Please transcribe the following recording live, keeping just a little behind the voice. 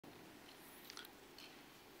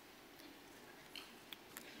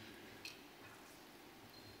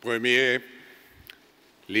Premier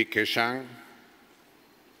Li Keqiang,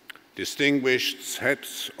 distinguished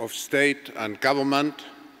heads of state and government,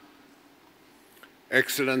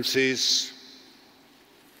 Excellencies,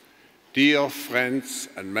 dear friends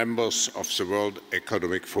and members of the World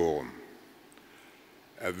Economic Forum,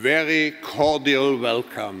 a very cordial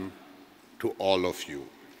welcome to all of you,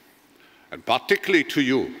 and particularly to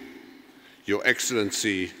you, Your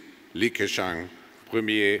Excellency Li Keqiang,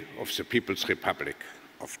 Premier of the People's Republic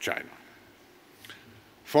of China.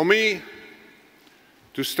 For me,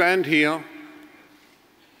 to stand here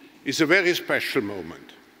is a very special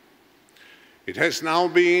moment. It has now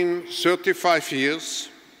been 35 years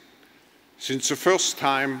since the first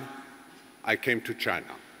time I came to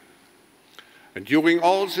China. And during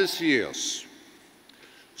all these years,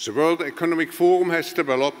 the World Economic Forum has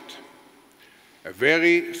developed a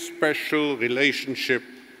very special relationship,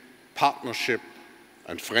 partnership,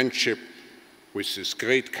 and friendship with this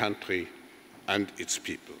great country and its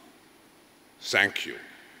people. Thank you.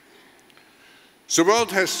 The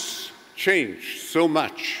world has changed so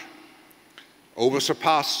much over the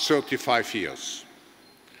past 35 years,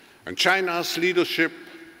 and China's leadership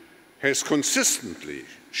has consistently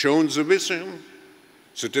shown the vision,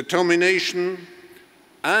 the determination,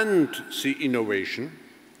 and the innovation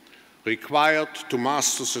required to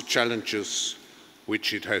master the challenges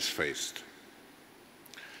which it has faced.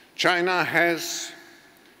 China has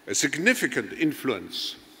a significant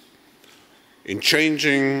influence in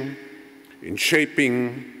changing, in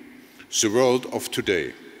shaping the world of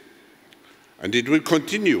today, and it will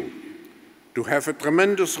continue to have a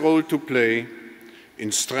tremendous role to play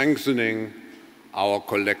in strengthening our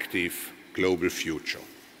collective global future.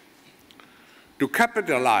 To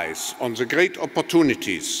capitalize on the great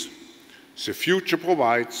opportunities the future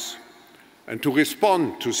provides and to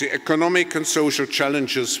respond to the economic and social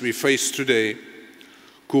challenges we face today,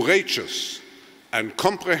 courageous and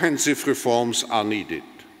comprehensive reforms are needed.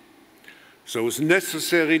 Those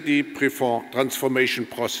necessary deep transformation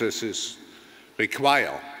processes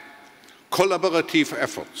require collaborative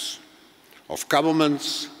efforts of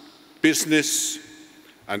governments, business,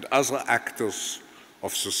 and other actors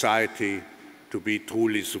of society to be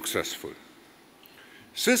truly successful.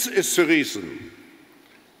 This is the reason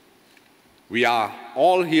we are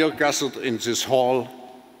all here gathered in this hall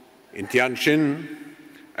in Tianjin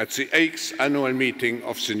at the 8th annual meeting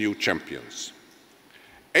of the new champions.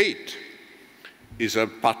 8 is a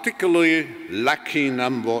particularly lucky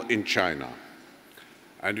number in China,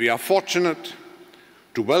 and we are fortunate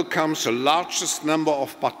to welcome the largest number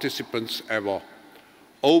of participants ever,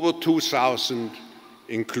 over 2,000,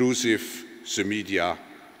 inclusive the media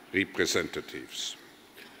representatives.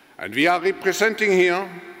 And we are representing here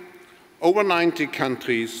over 90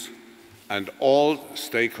 countries and all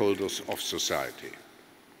stakeholders of society.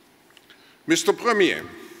 Mr. Premier,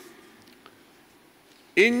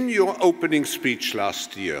 in your opening speech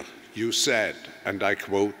last year, you said, and I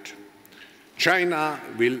quote, "China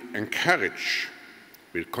will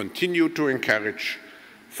continue to encourage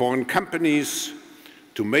foreign companies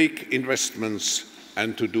to make investments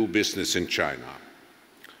and to do business in China."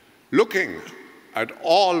 Looking at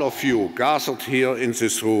all of you gathered here in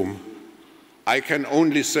this room, I can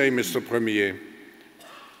only say, Mr. Premier,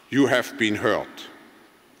 you have been heard.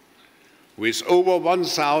 With over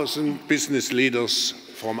 1,000 business leaders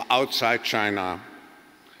from outside China,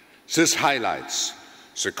 this highlights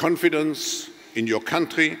the confidence in your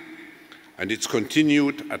country and its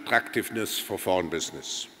continued attractiveness for foreign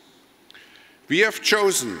business. We have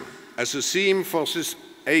chosen as a theme for this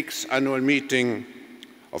 8th annual meeting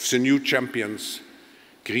of the new champions,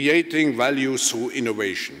 creating value through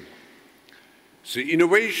innovation. The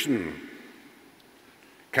innovation,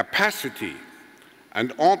 capacity, and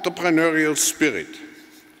entrepreneurial spirit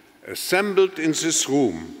assembled in this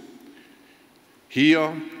room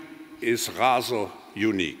here is rather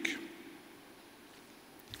unique.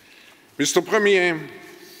 Mr. Premier,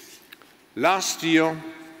 last year,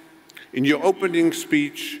 in your opening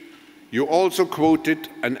speech, you also quoted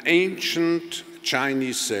an ancient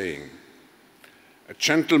Chinese saying, "A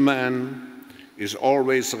gentleman is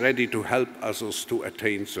always ready to help others to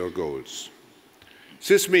attain their goals."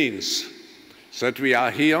 This means that we are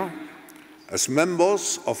here as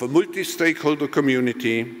members of a multi-stakeholder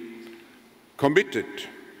community committed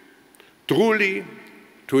truly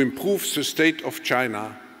to improve the state of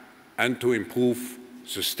China and to improve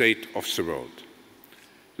the state of the world.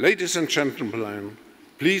 Ladies and gentlemen,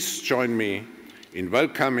 please join me in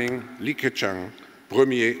welcoming Li Keqiang,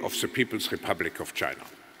 Premier of the People's Republic of China.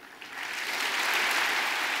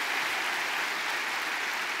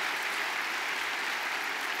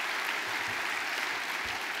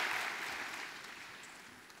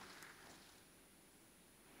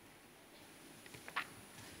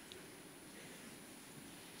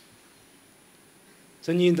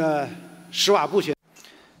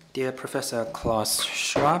 Dear Professor Klaus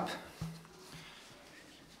Schwab,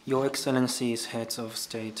 Your Excellencies, Heads of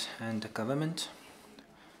State and Government,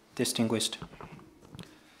 distinguished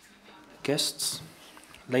guests,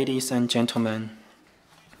 ladies and gentlemen,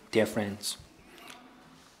 dear friends.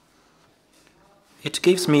 It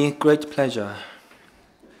gives me great pleasure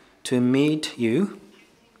to meet you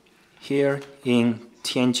here in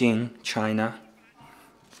Tianjin, China,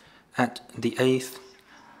 at the 8th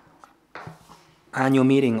annual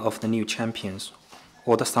meeting of the New Champions,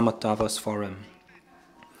 or the Summit Davos Forum.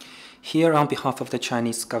 Here, on behalf of the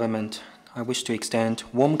Chinese government, I wish to extend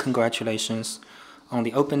warm congratulations on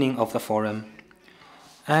the opening of the forum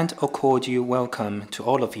and a cordial welcome to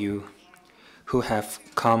all of you who have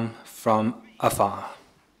come from afar.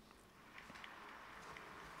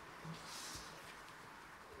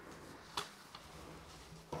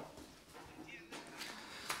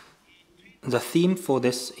 The theme for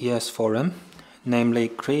this year's forum, namely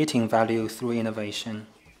creating value through innovation,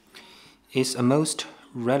 is a most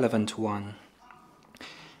relevant one.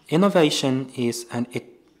 Innovation is an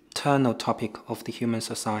eternal topic of the human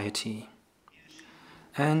society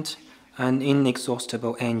and an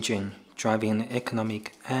inexhaustible engine driving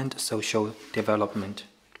economic and social development.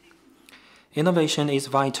 Innovation is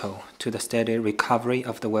vital to the steady recovery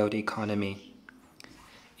of the world economy.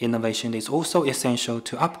 Innovation is also essential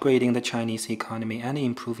to upgrading the Chinese economy and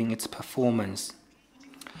improving its performance.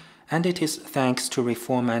 And it is thanks to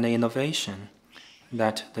reform and innovation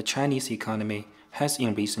that the Chinese economy has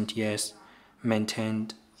in recent years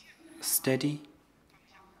maintained steady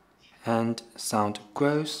and sound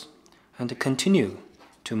growth and continue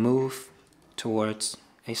to move towards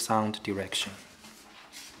a sound direction.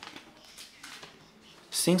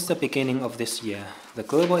 Since the beginning of this year, the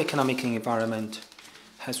global economic environment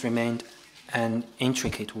has remained an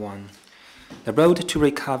intricate one. The road to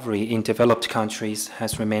recovery in developed countries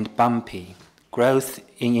has remained bumpy. Growth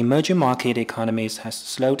in emerging market economies has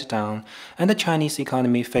slowed down, and the Chinese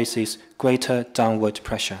economy faces greater downward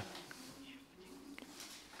pressure.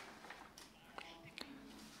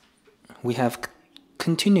 We have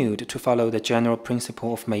continued to follow the general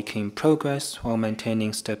principle of making progress while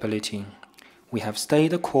maintaining stability. We have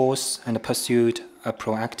stayed the course and pursued a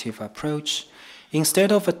proactive approach.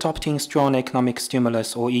 Instead of adopting strong economic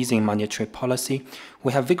stimulus or easing monetary policy,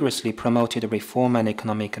 we have vigorously promoted reform and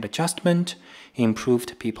economic adjustment,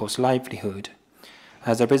 improved people's livelihood.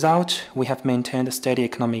 As a result, we have maintained steady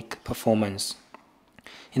economic performance.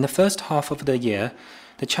 In the first half of the year,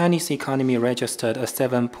 the Chinese economy registered a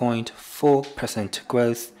 7.4%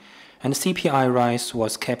 growth, and the CPI rise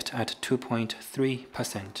was kept at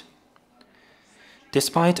 2.3%.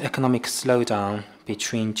 Despite economic slowdown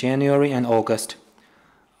between January and August,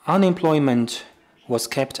 unemployment was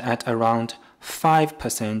kept at around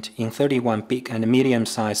 5% in 31 big and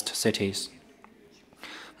medium-sized cities.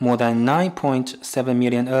 More than 9.7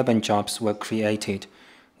 million urban jobs were created,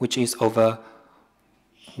 which is over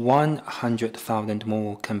 100,000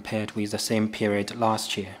 more compared with the same period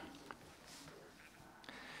last year.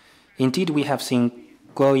 Indeed, we have seen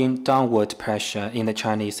growing downward pressure in the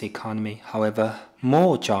Chinese economy. However,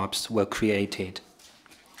 more jobs were created,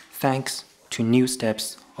 thanks to new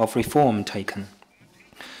steps of reform taken.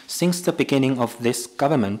 Since the beginning of this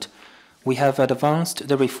government, we have advanced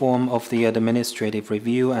the reform of the administrative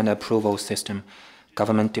review and approval system.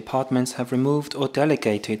 Government departments have removed or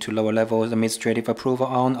delegated to lower-level administrative approval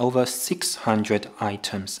on over 600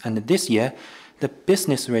 items, and this year, the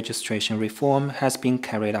business registration reform has been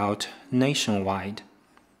carried out nationwide.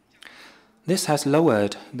 This has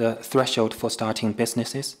lowered the threshold for starting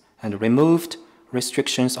businesses and removed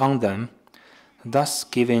restrictions on them, thus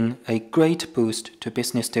giving a great boost to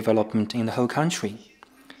business development in the whole country.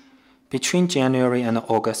 Between January and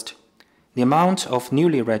August, the amount of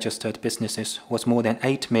newly registered businesses was more than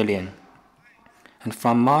 8 million. And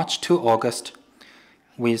from March to August,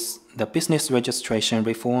 with the business registration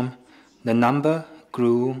reform, the number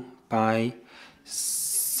grew by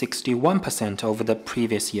 61% over the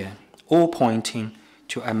previous year, all pointing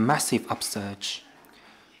to a massive upsurge,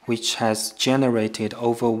 which has generated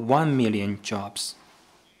over 1 million jobs.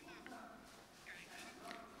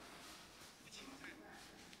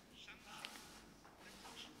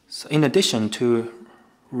 So in addition to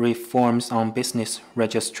reforms on business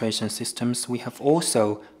registration systems, we have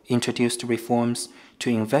also introduced reforms to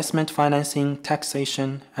investment financing,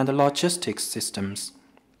 taxation, and logistics systems,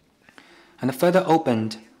 and further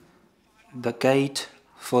opened the gate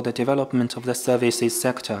for the development of the services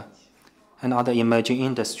sector and other emerging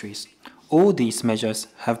industries. All these measures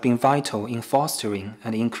have been vital in fostering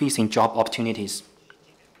and increasing job opportunities.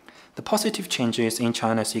 The positive changes in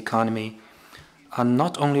China's economy are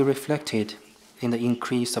not only reflected in the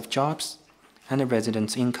increase of jobs and the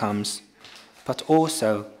residents' incomes, but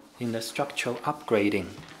also in the structural upgrading.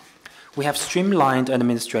 We have streamlined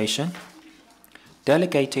administration,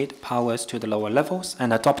 delegated powers to the lower levels,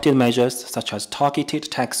 and adopted measures such as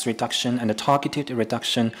targeted tax reduction and a targeted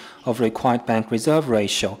reduction of required bank reserve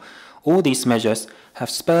ratio. All these measures have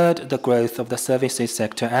spurred the growth of the services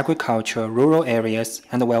sector, agriculture, rural areas,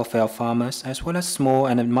 and the welfare of farmers, as well as small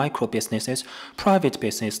and micro businesses, private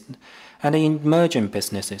business, and emerging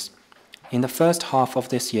businesses. In the first half of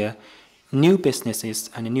this year, new businesses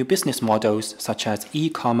and new business models such as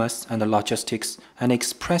e-commerce and logistics and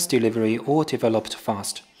express delivery all developed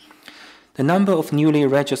fast. The number of newly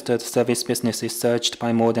registered service businesses surged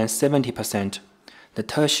by more than 70%. The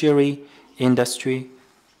tertiary industry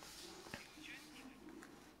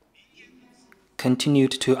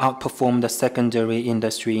continued to outperform the secondary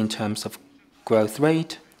industry in terms of growth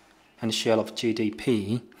rate and share of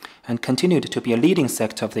GDP, and continued to be a leading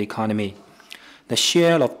sector of the economy. The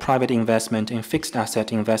share of private investment in fixed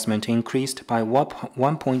asset investment increased by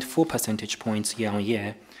 1.4 percentage points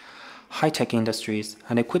year-on-year. High-tech industries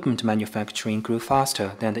and equipment manufacturing grew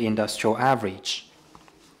faster than the industrial average.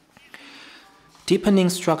 Deepening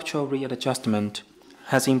structural readjustment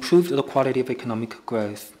has improved the quality of economic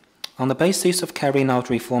growth. On the basis of carrying out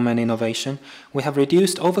reform and innovation, we have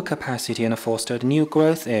reduced overcapacity and fostered new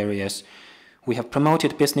growth areas. We have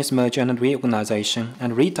promoted business merger and reorganization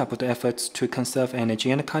and redoubled efforts to conserve energy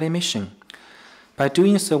and cut emission. By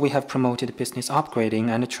doing so, we have promoted business upgrading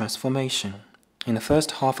and transformation. In the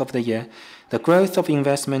first half of the year, the growth of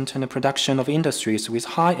investment and the production of industries with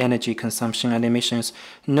high energy consumption and emissions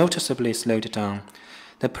noticeably slowed down.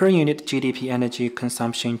 The per-unit GDP energy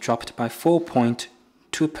consumption dropped by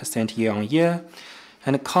 4.2% year-on-year,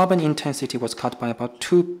 and carbon intensity was cut by about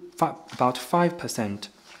 5%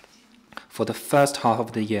 for the first half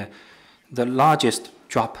of the year, the largest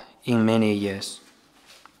drop in many years.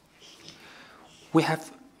 We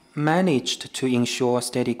have managed to ensure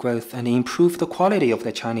steady growth and improve the quality of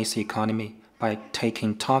the Chinese economy by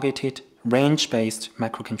taking targeted, range-based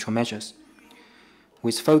macro-control measures.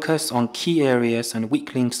 With focus on key areas and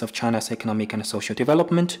weak links of China's economic and social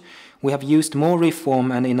development, we have used more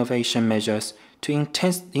reform and innovation measures to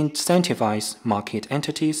incentivize market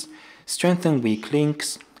entities, strengthen weak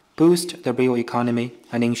links, boost the real economy,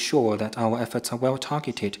 and ensure that our efforts are well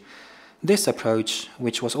targeted. This approach,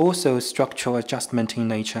 which was also structural adjustment in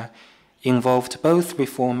nature, involved both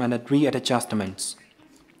reform and readjustments.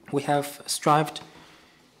 We have strived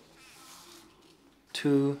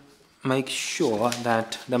to make sure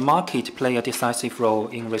that the market play a decisive role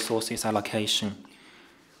in resources allocation.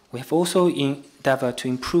 We have also endeavored to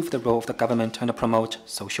improve the role of the government and promote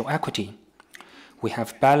social equity. We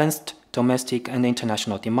have balanced domestic and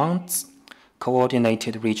international demands,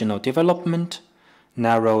 coordinated regional development,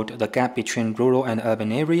 narrowed the gap between rural and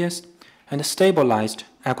urban areas, and stabilized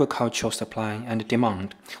agricultural supply and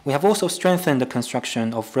demand. We have also strengthened the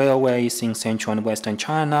construction of railways in central and western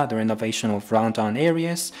China, the renovation of rundown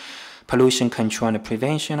areas, pollution control and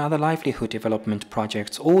prevention, other livelihood development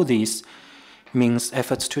projects. All these means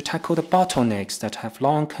efforts to tackle the bottlenecks that have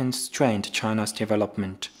long constrained China's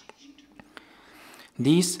development.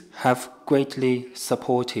 These have greatly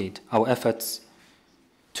supported our efforts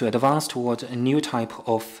to advance toward a new type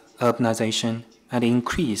of urbanization and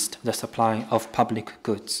increased the supply of public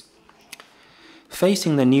goods.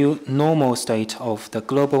 Facing the new normal state of the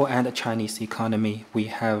global and Chinese economy, we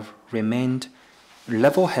have remained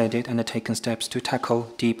level-headed and taken steps to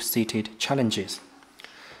tackle deep-seated challenges.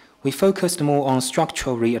 We focused more on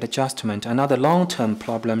structural readjustment and other long-term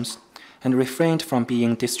problems and refrained from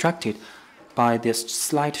being distracted by the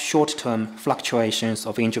slight short-term fluctuations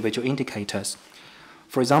of individual indicators.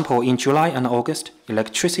 For example, in July and August,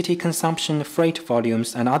 electricity consumption, freight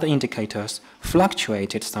volumes, and other indicators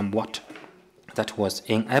fluctuated somewhat. That was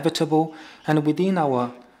inevitable and within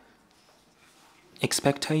our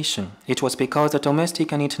expectation. It was because the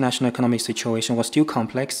domestic and international economic situation was still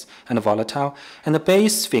complex and volatile, and the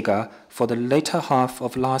base figure for the later half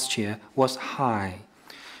of last year was high.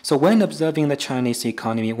 So when observing the Chinese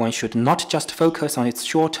economy, one should not just focus on its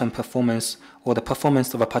short-term performance or the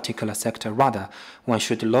performance of a particular sector. Rather, one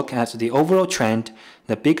should look at the overall trend,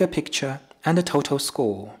 the bigger picture, and the total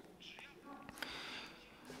score.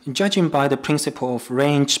 Judging by the principle of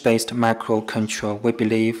range-based macro control, we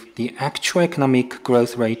believe the actual economic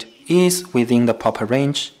growth rate is within the proper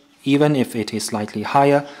range, even if it is slightly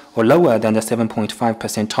higher or lower than the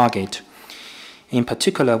 7.5% target. In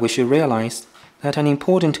particular, we should realize that an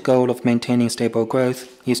important goal of maintaining stable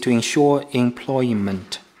growth is to ensure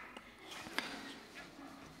employment.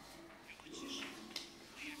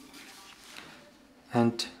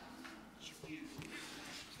 And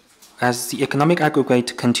as the economic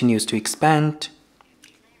aggregate continues to expand,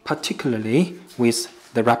 particularly with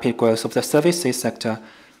the rapid growth of the services sector,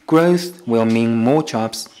 growth will mean more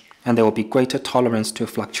jobs and there will be greater tolerance to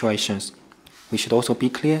fluctuations. We should also be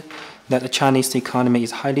clear that the Chinese economy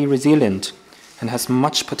is highly resilient and has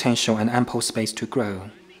much potential and ample space to grow.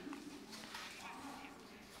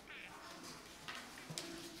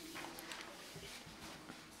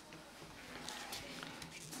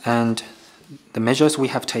 And the measures we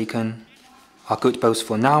have taken are good both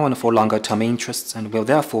for now and for longer-term interests and will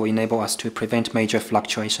therefore enable us to prevent major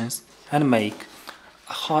fluctuations and make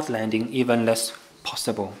a hard landing even less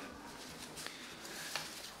possible.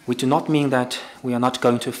 We do not mean that we are not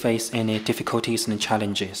going to face any difficulties and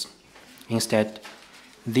challenges. Instead,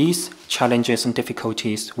 these challenges and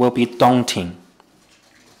difficulties will be daunting.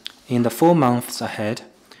 In the 4 months ahead,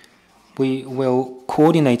 we will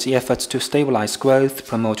coordinate the efforts to stabilize growth,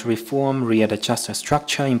 promote reform, readjust the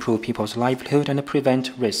structure, improve people's livelihood, and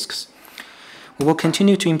prevent risks. We will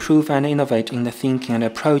continue to improve and innovate in the thinking and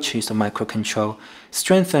approaches of microcontrol,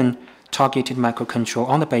 strengthen targeted microcontrol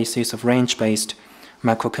on the basis of range-based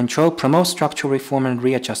microcontrol, promote structural reform and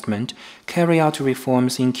readjustment, carry out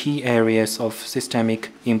reforms in key areas of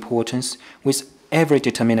systemic importance with every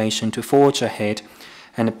determination to forge ahead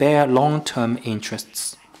and bear long-term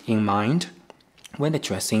interests in mind when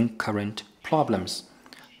addressing current problems.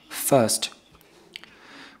 First,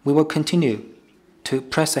 we will continue to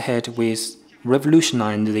press ahead with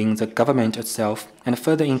revolutionizing the government itself and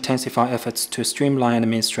further intensify efforts to streamline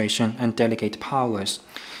administration and delegate powers.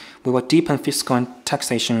 We will deepen fiscal and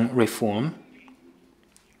taxation reform,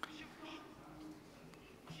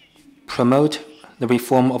 promote the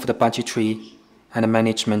reform of the budgetary and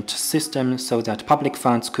management system so that public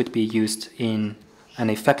funds could be used in an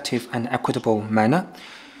effective and equitable manner.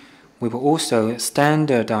 We will also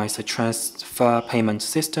standardize the transfer payment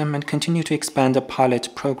system and continue to expand the pilot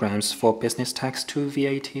programs for business tax to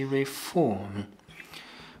VAT reform,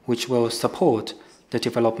 which will support the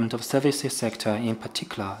development of services sector, in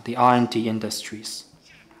particular the R&D industries.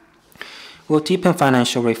 We'll deepen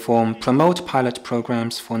financial reform, promote pilot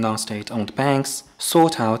programs for non-state-owned banks,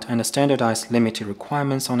 sort out and standardize limited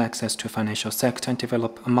requirements on access to financial sector, and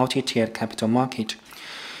develop a multi-tiered capital market.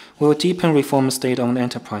 We will deepen reform of state-owned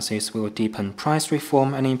enterprises. We will deepen price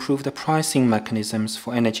reform and improve the pricing mechanisms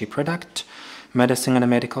for energy product, medicine and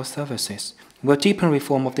medical services. We will deepen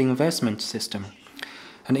reform of the investment system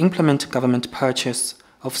and implement government purchase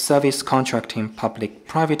of service contracting,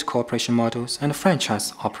 public-private cooperation models, and a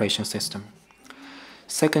franchise operation system.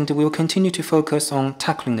 Second, we will continue to focus on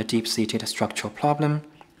tackling the deep-seated structural problem,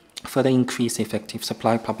 further increase effective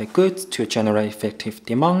supply of public goods to generate effective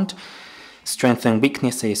demand, strengthen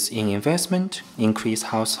weaknesses in investment, increase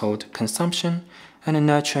household consumption, and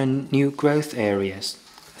nurture new growth areas.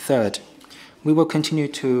 Third, we will continue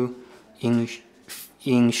to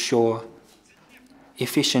ensure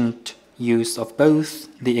efficient use of both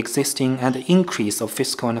the existing and the increase of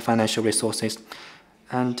fiscal and financial resources,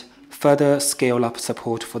 and further scale up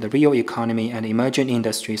support for the real economy and emerging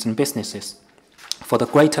industries and businesses for the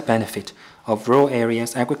greater benefit of rural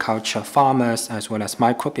areas, agriculture, farmers, as well as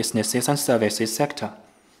micro-businesses and services sector.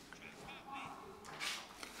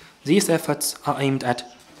 These efforts are aimed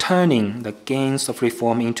at turning the gains of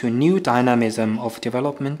reform into new dynamism of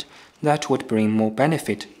development that would bring more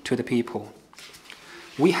benefit to the people.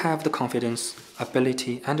 We have the confidence,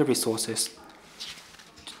 ability, and the resources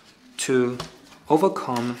to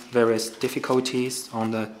overcome various difficulties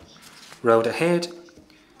on the road ahead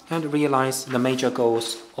and realize the major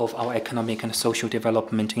goals of our economic and social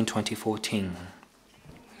development in 2014.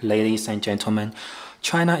 Ladies and gentlemen,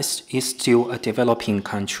 China is still a developing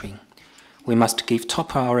country. We must give top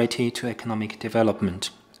priority to economic development.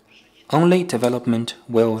 Only development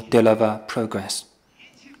will deliver progress.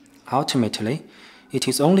 Ultimately, it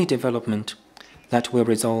is only development that will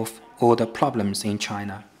resolve all the problems in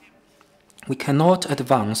China. We cannot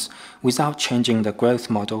advance without changing the growth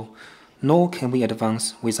model, nor can we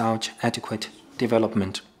advance without adequate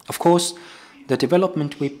development. Of course, the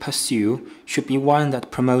development we pursue should be one that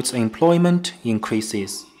promotes employment,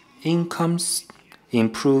 increases incomes,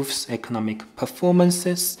 improves economic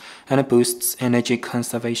performances, and boosts energy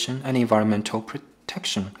conservation and environmental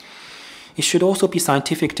protection. It should also be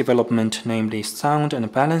scientific development, namely sound and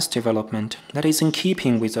balanced development that is in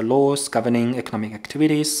keeping with the laws governing economic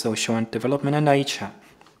activities, social and development, and nature.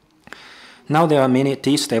 Now there are many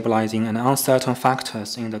destabilizing and uncertain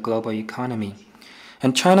factors in the global economy,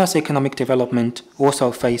 and China's economic development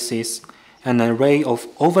also faces an array of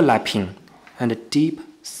overlapping and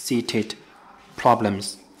deep-seated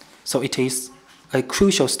problems. So it is a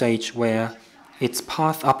crucial stage where its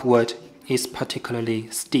path upward is particularly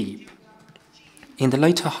steep. In the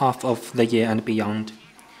later half of the year and beyond,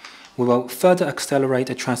 we will further accelerate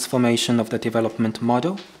the transformation of the development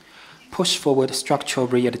model, push forward structural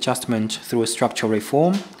readjustment through structural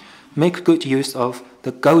reform, make good use of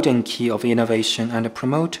the golden key of innovation and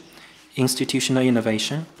promote institutional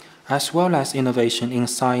innovation, as well as innovation in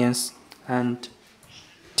science and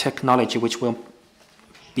technology, which will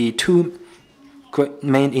be two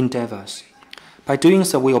main endeavors. By doing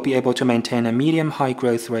so, we will be able to maintain a medium-high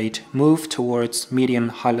growth rate, move towards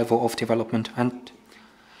medium-high level of development, and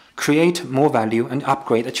create more value and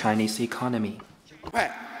upgrade the Chinese economy.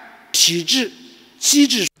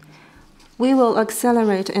 We will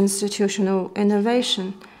accelerate institutional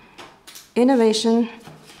innovation. Innovation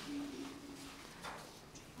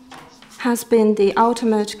has been the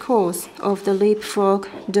ultimate cause of the leapfrog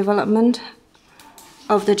development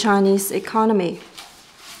of the Chinese economy,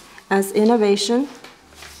 as innovation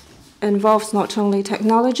involves not only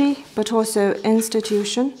technology, but also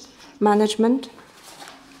institution, management,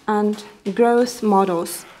 and growth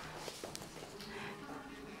models.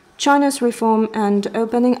 China's reform and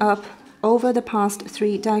opening up over the past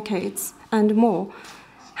 3 decades and more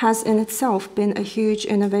has in itself been a huge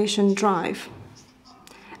innovation drive.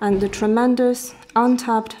 And the tremendous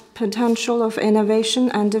untapped potential of innovation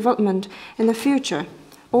and development in the future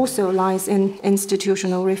also lies in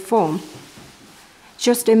institutional reform.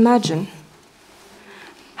 Just imagine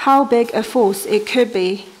how big a force it could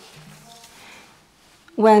be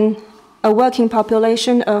when a working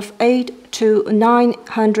population of 800 to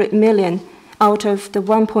 900 million out of the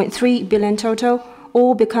 1.3 billion total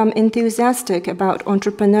all become enthusiastic about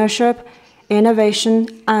entrepreneurship, innovation,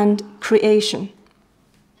 and creation.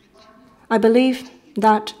 I believe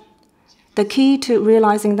that the key to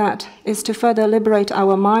realizing that is to further liberate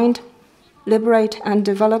our mind, liberate and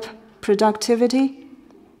develop productivity,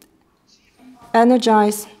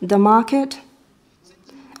 energize the market,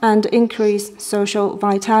 and increase social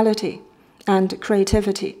vitality and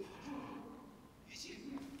creativity,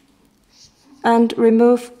 and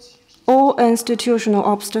remove all institutional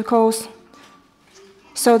obstacles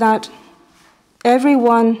so that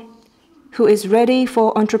everyone who is ready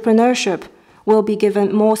for entrepreneurship will be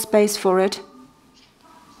given more space for it,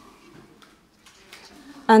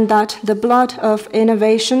 and that the blood of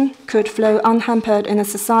innovation could flow unhampered in a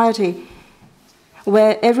society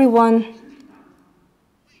where everyone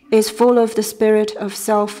is full of the spirit of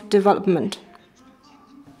self-development.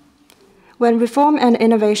 When reform and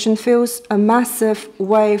innovation feels a massive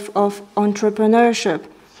wave of entrepreneurship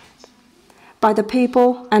by the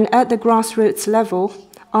people and at the grassroots level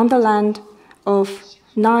on the land of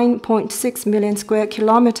 9.6 million square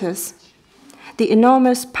kilometers, the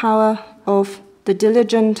enormous power of the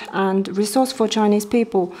diligent and resourceful Chinese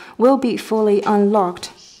people will be fully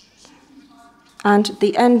unlocked, and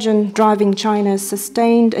the engine driving China's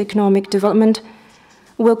sustained economic development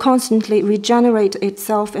will constantly regenerate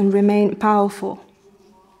itself and remain powerful.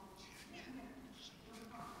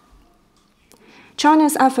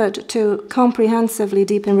 China's effort to comprehensively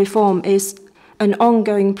deepen reform is an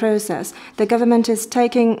ongoing process. The government is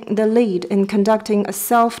taking the lead in conducting a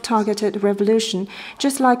self-targeted revolution.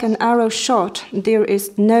 Just like an arrow shot, there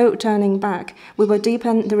is no turning back. We will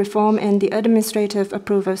deepen the reform in the administrative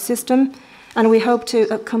approval system, and we hope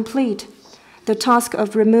to complete the task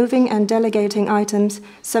of removing and delegating items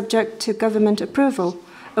subject to government approval,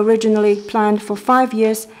 originally planned for 5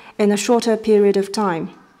 years in a shorter period of time.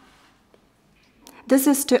 This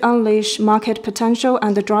is to unleash market potential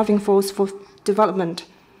and the driving force for development.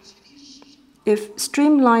 If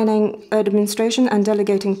streamlining administration and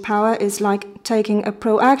delegating power is like taking a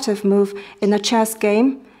proactive move in a chess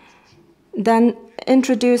game, then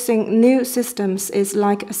introducing new systems is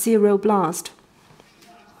like a zero blast.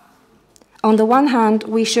 On the one hand,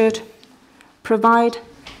 we should provide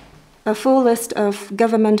a full list of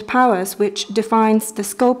government powers which defines the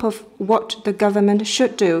scope of what the government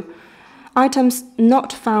should do. Items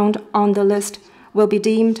not found on the list will be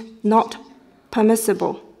deemed not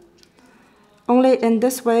permissible. Only in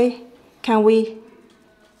this way can we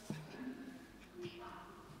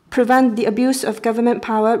prevent the abuse of government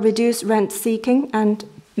power, reduce rent-seeking, and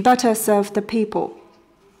better serve the people.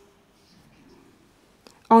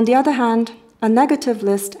 On the other hand, a negative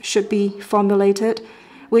list should be formulated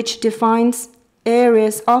which defines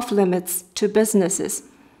areas off limits to businesses.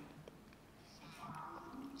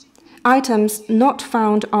 Items not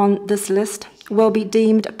found on this list will be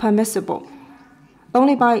deemed permissible.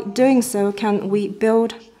 Only by doing so can we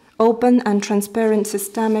build open and transparent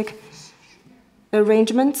systemic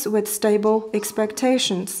arrangements with stable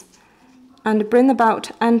expectations. and bring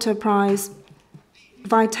about enterprise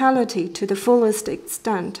vitality to the fullest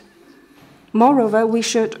extent. Moreover, we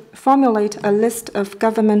should formulate a list of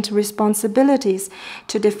government responsibilities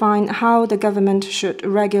to define how the government should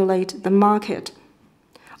regulate the market.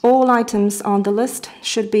 All items on the list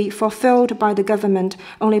should be fulfilled by the government.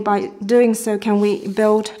 Only by doing so can we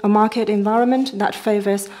build a market environment that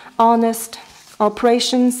favors honest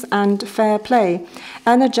operations and fair play,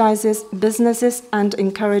 energizes businesses, and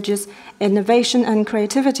encourages innovation and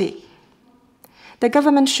creativity. The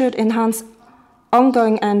government should enhance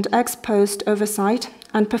ongoing and ex-post oversight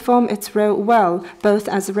and perform its role well, both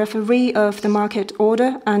as a referee of the market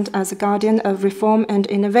order and as a guardian of reform and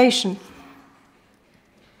innovation.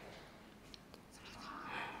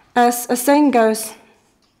 As a saying goes,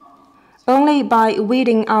 only by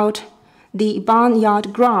weeding out the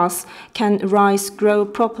barnyard grass can rice grow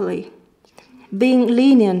properly. Being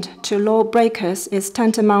lenient to lawbreakers is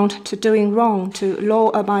tantamount to doing wrong to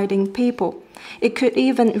law-abiding people. It could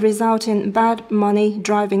even result in bad money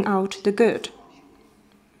driving out the good.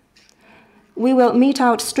 We will mete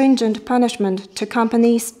out stringent punishment to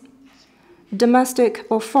companies, domestic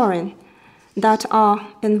or foreign, that are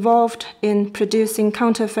involved in producing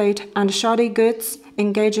counterfeit and shoddy goods,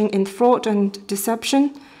 engaging in fraud and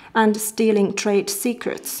deception, and stealing trade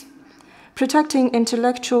secrets. Protecting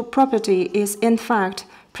intellectual property is, in fact,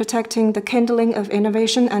 protecting the kindling of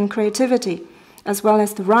innovation and creativity, as well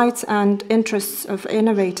as the rights and interests of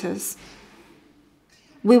innovators.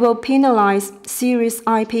 We will penalize serious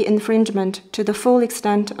IP infringement to the full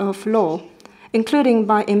extent of law, including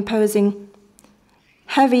by imposing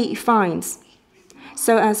heavy fines,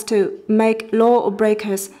 so as to make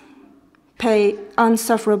lawbreakers pay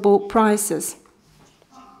unsufferable prices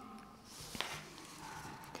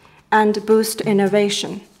and boost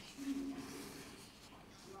innovation.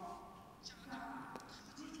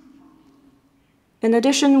 In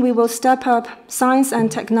addition, we will step up science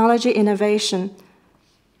and technology innovation.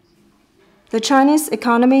 The Chinese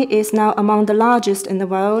economy is now among the largest in the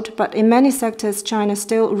world, but in many sectors, China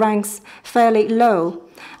still ranks fairly low,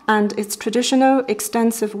 and its traditional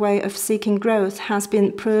extensive way of seeking growth has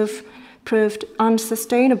been proved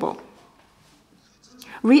unsustainable.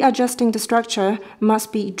 Readjusting the structure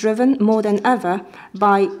must be driven more than ever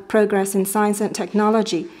by progress in science and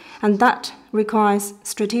technology, and that requires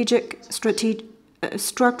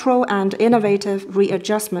structural and innovative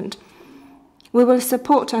readjustment. We will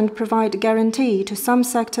support and provide guarantee to some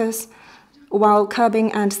sectors while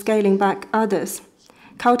curbing and scaling back others,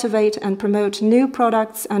 cultivate and promote new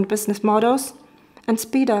products and business models, and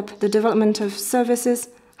speed up the development of services,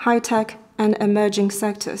 high-tech, and emerging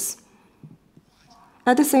sectors.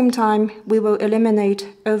 At the same time, we will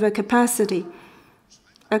eliminate overcapacity,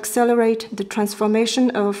 accelerate the transformation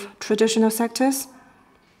of traditional sectors,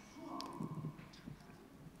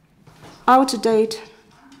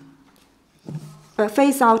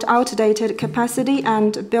 phase out outdated capacity,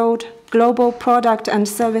 and build global product and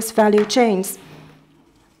service value chains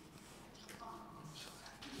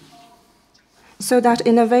so that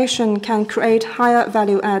innovation can create higher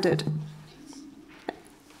value added.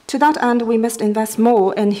 To that end, we must invest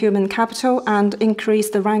more in human capital and increase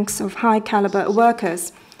the ranks of high-caliber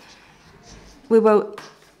workers. We will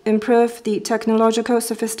improve the technological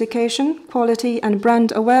sophistication, quality, and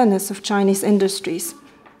brand awareness of Chinese industries.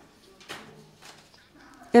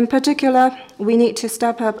 In particular, we need to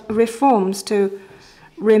step up reforms to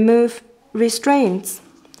remove restraints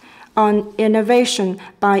on innovation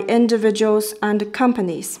by individuals and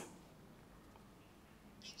companies.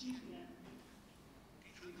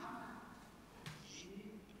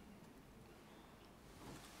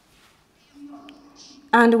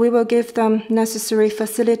 And we will give them necessary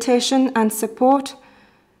facilitation and support,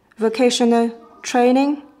 vocational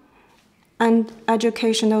training, and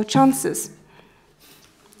educational chances.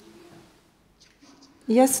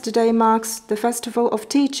 Yesterday marks the Festival of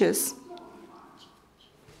Teachers.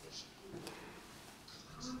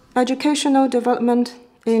 Educational development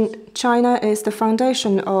in China is the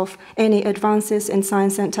foundation of any advances in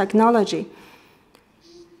science and technology.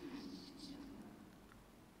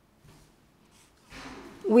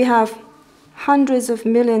 We have hundreds of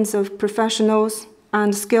millions of professionals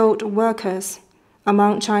and skilled workers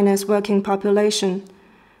among China's working population.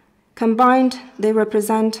 Combined, they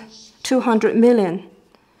represent 200 million.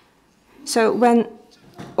 So when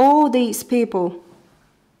all these people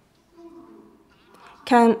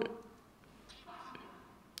can,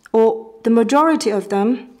 or the majority of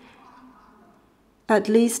them at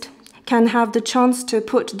least, can have the chance to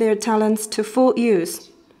put their talents to full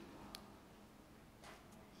use,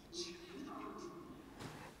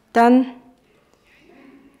 then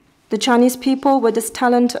the Chinese people with this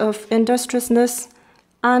talent of industriousness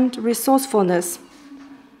and resourcefulness,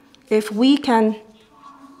 if we can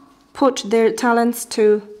put their talents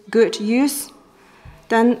to good use,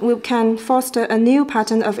 then we can foster a new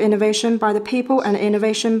pattern of innovation by the people and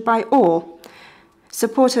innovation by all,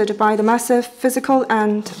 supported by the massive physical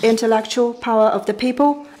and intellectual power of the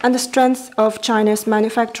people and the strength of China's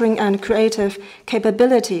manufacturing and creative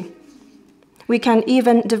capability. We can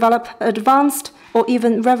even develop advanced or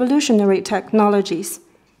even revolutionary technologies.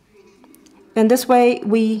 In this way,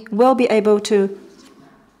 we will be able to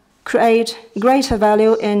create greater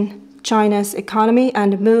value in China's economy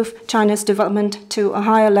and move China's development to a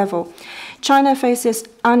higher level. China faces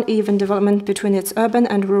uneven development between its urban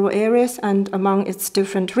and rural areas and among its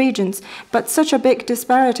different regions, but such a big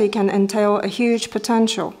disparity can entail a huge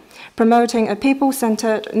potential. Promoting a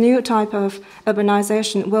people-centered new type of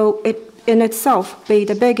urbanization will in itself be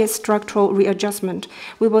the biggest structural readjustment.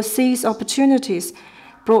 We will seize opportunities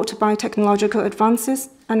brought by technological advances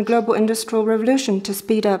and global industrial revolution to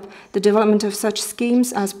speed up the development of such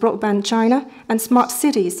schemes as broadband China and smart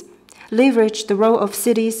cities, leverage the role of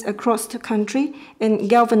cities across the country in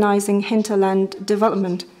galvanizing hinterland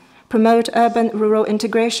development, promote urban-rural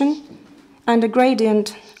integration, and a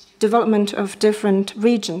gradient development of different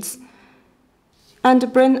regions,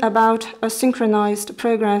 and bring about a synchronized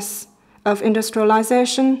progress of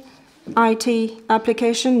industrialization, IT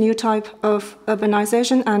application, new type of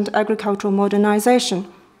urbanization, and agricultural modernization.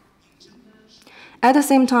 At the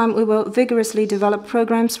same time, we will vigorously develop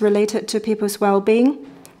programs related to people's well-being,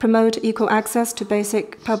 promote equal access to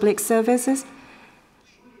basic public services,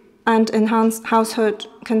 and enhance household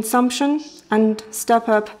consumption and step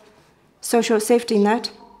up social safety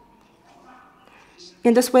net.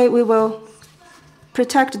 In this way, we will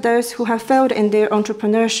protect those who have failed in their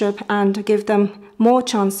entrepreneurship and give them more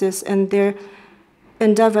chances in their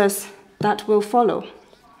endeavors that will follow.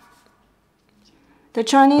 The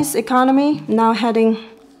Chinese economy, now heading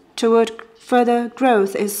toward further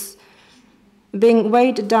growth, is being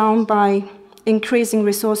weighed down by increasing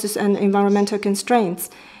resources and environmental constraints.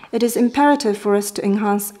 It is imperative for us to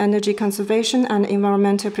enhance energy conservation and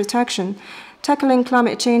environmental protection. Tackling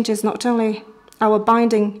climate change is not only our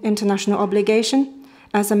binding international obligation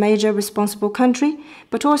as a major responsible country,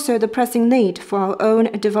 but also the pressing need for our own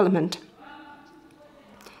development.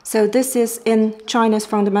 So this is in China's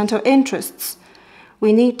fundamental interests.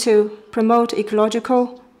 We need to promote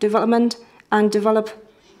ecological development and develop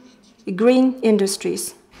green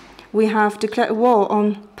industries. We have declared war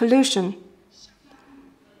on pollution,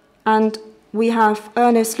 and we have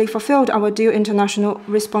earnestly fulfilled our due international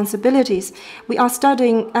responsibilities. We are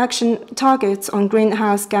studying action targets on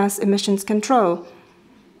greenhouse gas emissions control,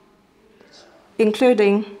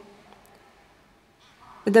 including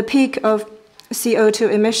the peak of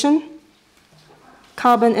CO2 emission,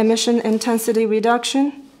 carbon emission intensity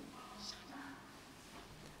reduction,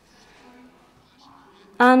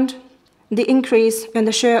 and the increase in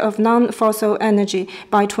the share of non-fossil energy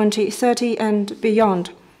by 2030 and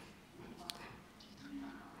beyond.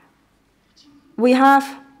 We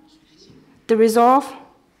have the resolve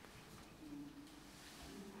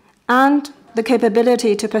and the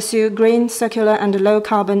capability to pursue green, circular, and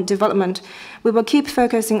low-carbon development. We will keep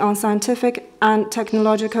focusing on scientific and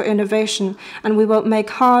technological innovation, and we will make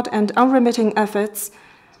hard and unremitting efforts,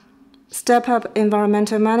 step up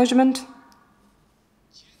environmental management,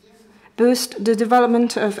 boost the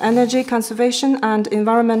development of energy conservation and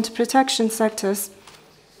environment protection sectors,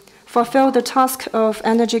 fulfill the task of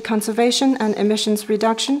energy conservation and emissions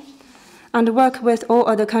reduction, and work with all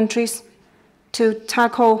other countries to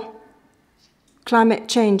tackle climate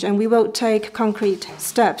change, and we will take concrete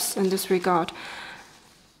steps in this regard.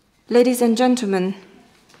 Ladies and gentlemen,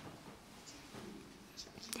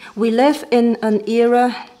 we live in an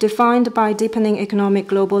era defined by deepening economic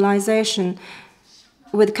globalization,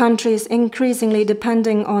 with countries increasingly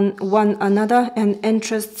depending on one another in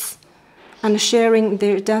interests and sharing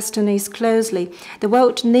their destinies closely. The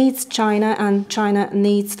world needs China, and China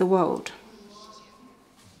needs the world.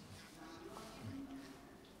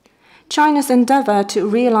 China's endeavor to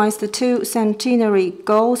realize the two centenary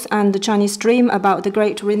goals and the Chinese dream about the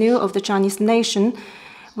great renewal of the Chinese nation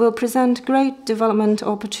will present great development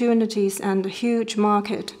opportunities and a huge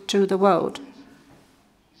market to the world.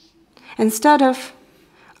 Instead of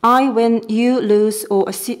I win, you lose, or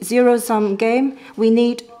a zero-sum game, we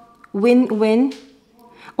need win-win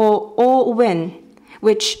or all win,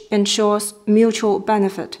 which ensures mutual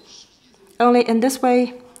benefit. Only in this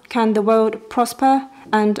way can the world prosper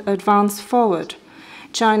and advance forward.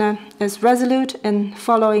 China is resolute in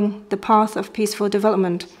following the path of peaceful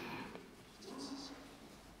development.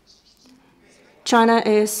 China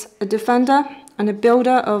is a defender and a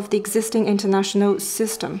builder of the existing international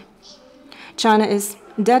system. China is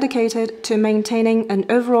dedicated to maintaining an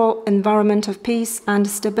overall environment of peace and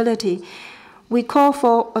stability. We call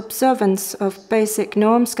for observance of basic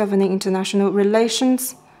norms governing international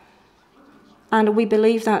relations, and we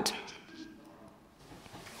believe that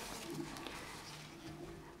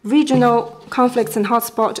regional conflicts and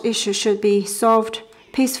hotspot issues should be solved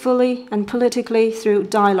peacefully and politically through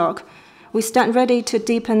dialogue. We stand ready to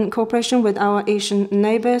deepen cooperation with our Asian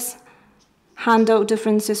neighbors, handle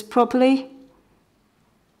differences properly,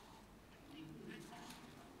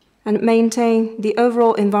 and maintain the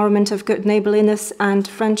overall environment of good neighborliness and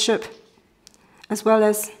friendship, as well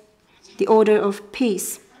as the order of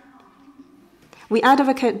peace. We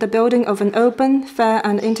advocate the building of an open, fair,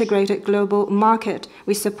 and integrated global market.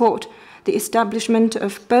 We support the establishment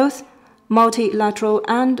of both multilateral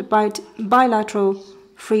and bilateral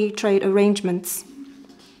free trade arrangements.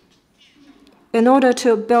 In order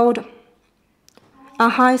to build a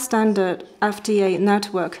high-standard FTA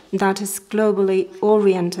network that is globally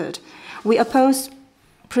oriented, we oppose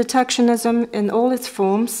protectionism in all its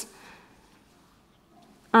forms,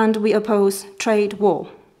 and we oppose trade war.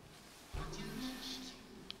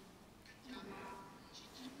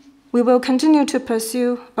 We will continue to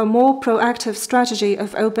pursue a more proactive strategy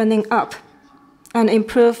of opening up and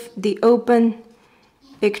improve the open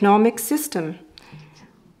economic system.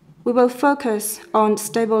 We will focus on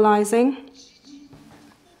stabilizing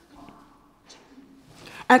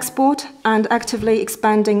export and actively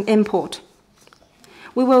expanding import.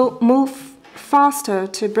 We will move faster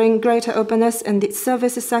to bring greater openness in the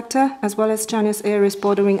services sector, as well as China's areas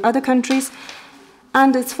bordering other countries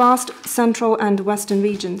and its vast central and western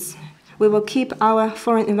regions. We will keep our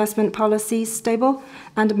foreign investment policies stable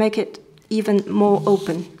and make it even more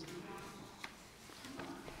open.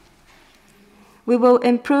 We will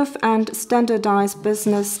improve and standardize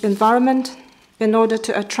business environment in order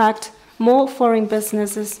to attract more foreign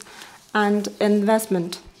businesses and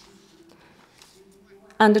investment,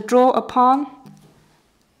 and draw upon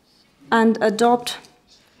and adopt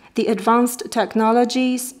the advanced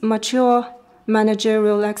technologies, mature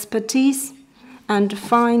managerial expertise, and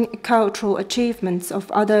fine cultural achievements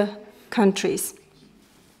of other countries.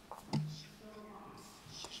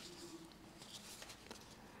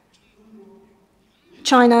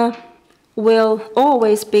 China will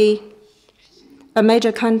always be a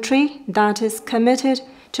major country that is committed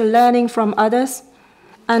to learning from others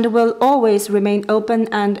and will always remain open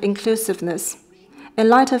and inclusiveness. In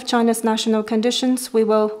light of China's national conditions, we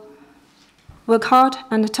will work hard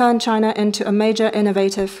and turn China into a major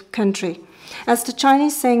innovative country. As the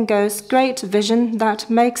Chinese saying goes, great vision that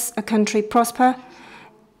makes a country prosper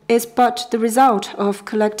is but the result of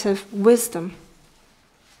collective wisdom.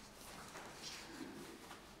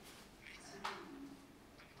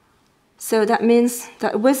 So that means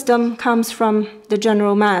that wisdom comes from the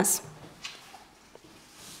general mass.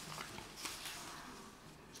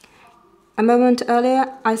 A moment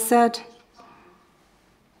earlier, I said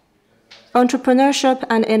entrepreneurship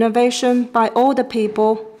and innovation by all the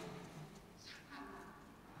people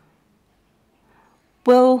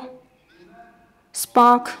will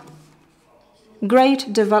spark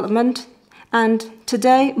great development, and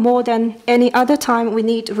today, more than any other time, we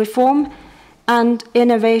need reform and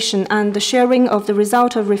innovation, and the sharing of the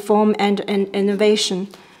result of reform and innovation.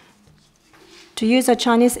 To use a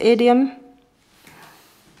Chinese idiom,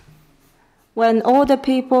 when all the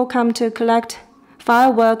people come to collect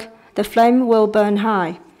firework, the flame will burn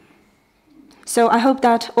high. So I hope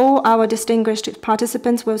that all our distinguished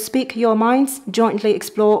participants will speak your minds, jointly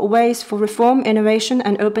explore ways for reform, innovation,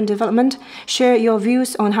 and open development, share your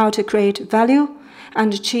views on how to create value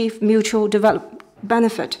and achieve mutual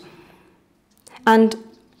benefit, and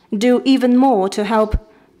do even more to help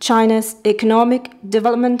China's economic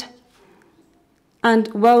development and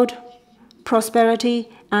world prosperity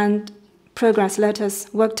and progress. Let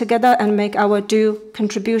us work together and make our due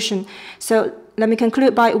contribution. So let me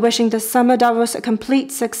conclude by wishing the Summer Davos a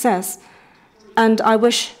complete success, and I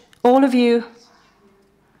wish all of you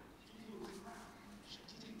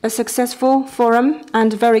a successful forum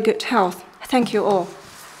and very good health. Thank you all.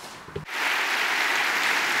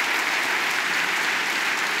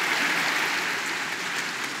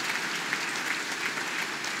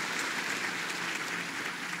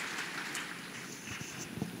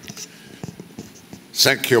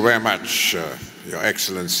 Thank you very much, Your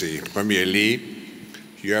Excellency Premier Li.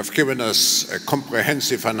 You have given us a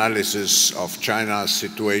comprehensive analysis of China's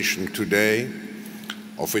situation today,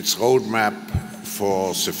 of its roadmap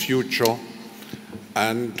for the future,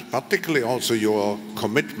 And particularly also your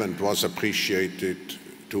commitment was appreciated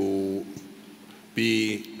to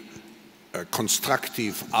be a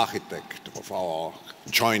constructive architect of our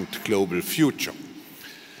joint global future.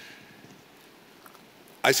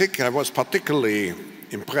 I think I was particularly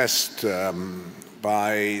impressed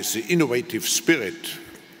by the innovative spirit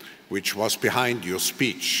which was behind your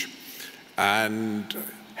speech. And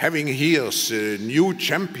having here the new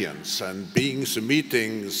champions and being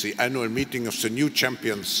the annual meeting of the new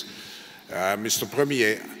champions, Mr.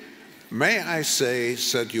 Premier, may I say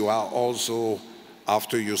that you are also,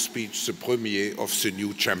 after your speech, the premier of the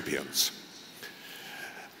new champions.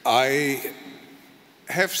 I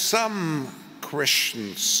have some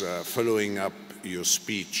questions following up your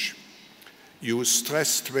speech. You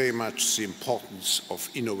stressed very much the importance of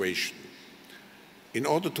innovation. In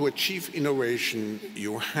order to achieve innovation,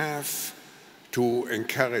 you have to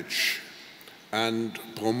encourage and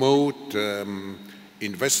promote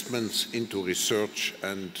investments into research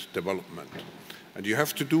and development. And you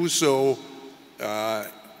have to do so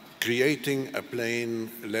creating a plain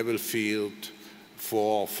level field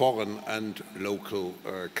for foreign and local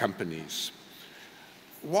companies.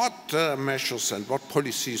 What measures and what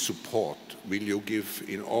policy support will you give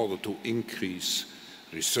in order to increase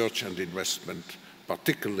research and investment,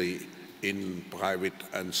 particularly in private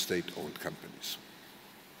and state-owned companies?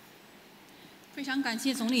 非常感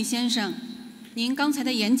谢总理先生，您刚才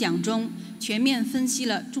的演讲中全面分析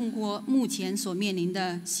了中国目前所面临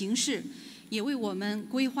的形势，也为我们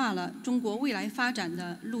规划了中国未来发展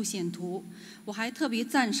的路线图。我还特别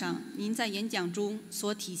赞赏您在演讲中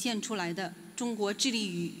所体现出来的中国致力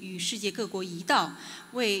于与世界各国一道，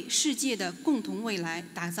为世界的共同未来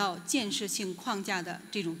打造建设性框架的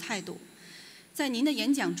这种态度。在您的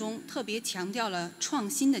演讲中特别强调了创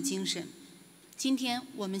新的精神。今天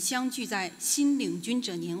我们相聚在新领军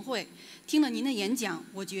者年会，听了您的演讲，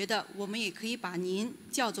我觉得我们也可以把您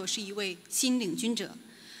叫做是一位新领军者。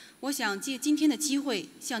我想借今天的机会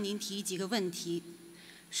向您提几个问题。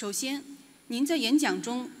首先，您在演讲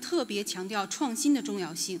中特别强调创新的重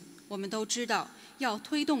要性。我们都知道，要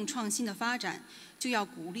推动创新的发展，就要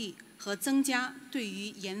鼓励和增加对于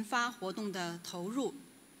研发活动的投入。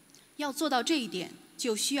要做到这一点，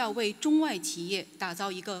就需要为中外企业打造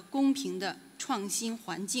一个公平的创新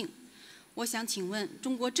环境。我想请问，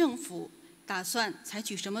中国政府打算采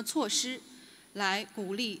取什么措施，来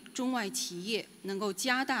鼓励中外企业能够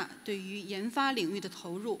加大对于研发领域的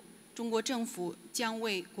投入？中国政府将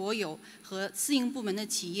为国有和私营部门的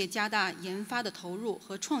企业加大研发的投入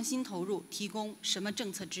和创新投入提供什么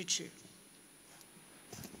政策支持？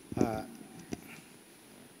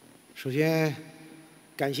首先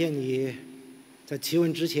感谢你在提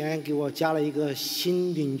问之前给我加了一个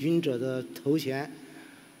新领军者的头衔，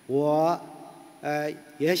我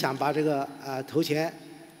也想把这个头衔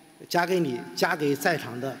加给你，加给在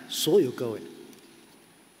场的所有各位。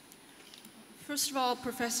First of all,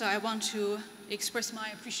 Professor, I want to express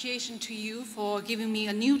my appreciation to you for giving me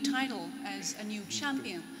a new title as a new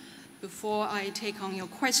champion. Before I take on your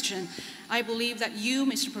question, I believe that you,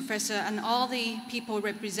 Mr. Professor, and all the people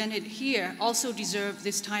represented here also deserve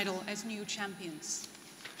this title as new champions.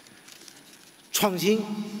 创新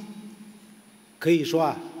可以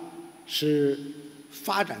说是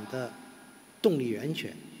发展的动力源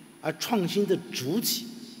泉，而创新的主体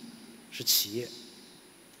是企业。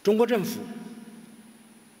中国政府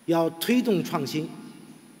要推动创新，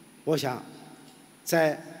我想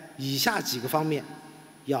在以下几个方面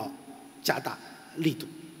要加大力度。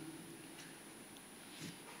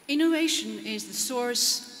Innovation is the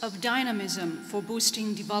source of dynamism for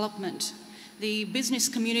boosting development. The business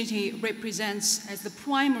community represents as the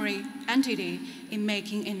primary entity in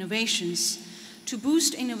making innovations. To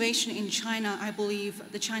boost innovation in China, I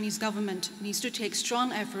believe the Chinese government needs to take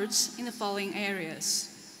strong efforts in the following areas.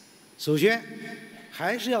 首先，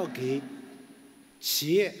还是要给企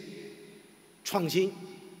业创新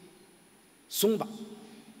松绑，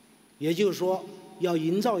也就是说，要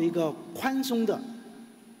营造一个宽松的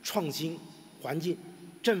创新环境。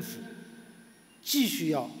政府继续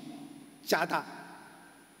要加大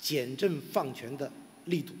简政放权的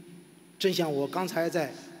力度。正像我刚才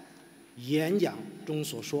在演讲中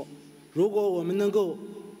所说，如果我们能够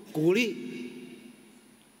鼓励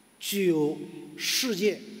具有世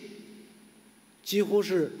界几乎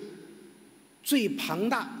是最庞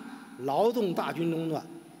大劳动大军中的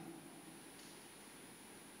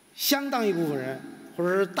相当一部分人，或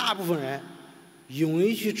者是大部分人勇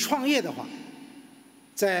于去创业的话，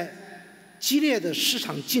在激烈的市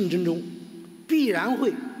场竞争中，必然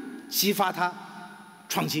会激发他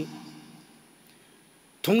创新。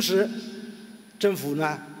同时，政府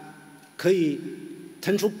呢可以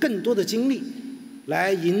腾出更多的精力，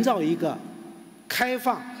来营造一个开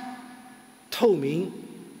放、透明、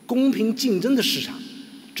公平竞争的市场，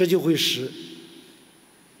这就会使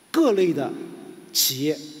各类的企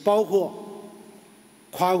业，包括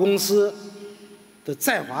跨国公司的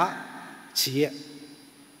在华企业，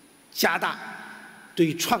加大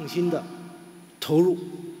对创新的投入，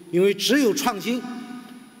因为只有创新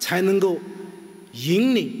才能够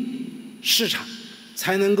引领市场，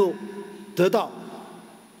才能够得到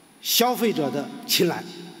消费者的青睐。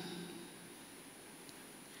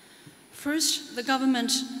First, the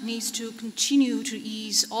government needs to continue to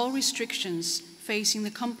ease all restrictions facing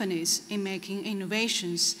the companies in making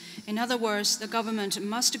innovations. In other words, the government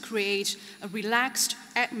must create a relaxed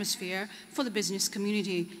atmosphere for the business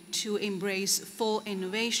community to embrace full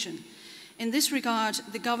innovation. In this regard,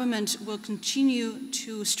 the government will continue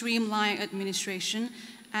to streamline administration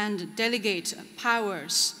and delegate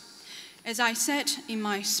powers. As I said in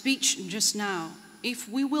my speech just now, if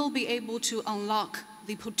we will be able to unlock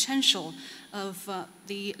the potential of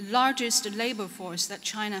the largest labor force that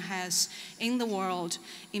China has in the world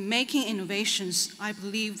in making innovations, I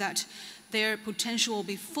believe that their potential will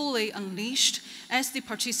be fully unleashed as they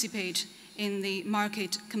participate in the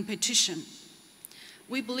market competition.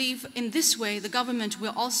 We believe in this way the government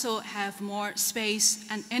will also have more space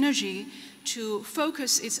and energy to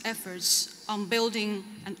focus its efforts on building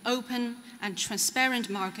an open and transparent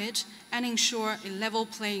market and ensure a level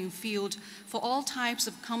playing field for all types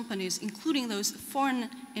of companies, including those foreign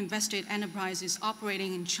invested enterprises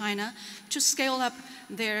operating in China, to scale up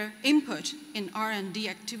their input in R&D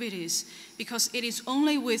activities, because it is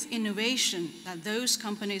only with innovation that those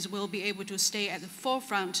companies will be able to stay at the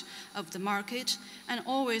forefront of the market and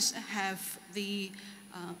always have the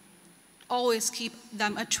always keep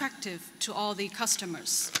them attractive to all the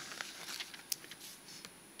customers.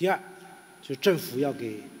 第二，就政府要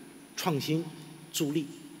给创新助力。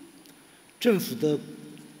政府的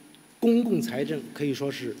公共财政可以说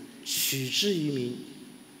是取之于民，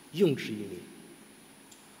用之于民，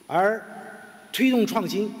而推动创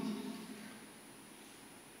新，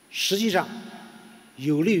实际上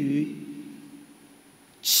有利于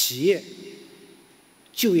企业、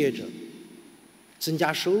就业者增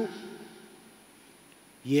加收入，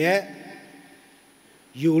也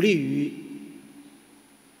有利于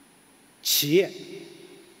企业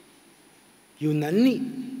有能力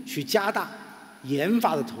去加大研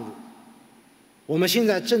发的投入。我们现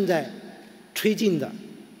在正在推进的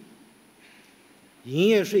营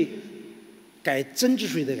业税增值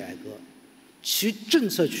税的改革，其政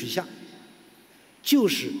策取向就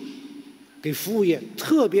是给服务业，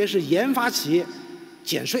特别是研发企业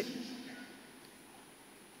减税，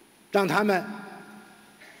让他们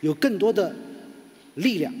有更多的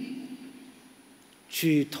力量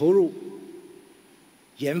去投入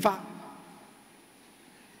研发。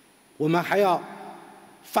我们还要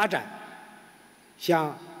发展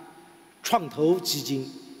像创投基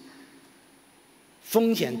金、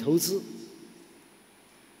风险投资、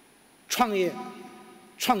创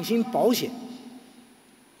新保险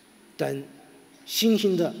等新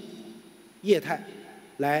兴的业态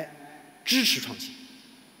来支持创新。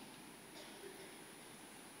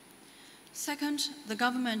Second, the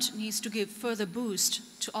government needs to give further boost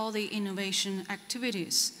to all the innovation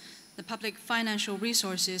activities. The public financial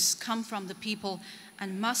resources come from the people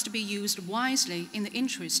and must be used wisely in the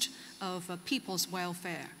interest of people's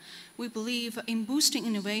welfare. We believe in boosting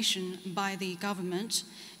innovation by the government,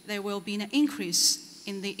 there will be an increase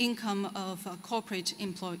in the income of corporate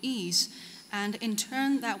employees, and in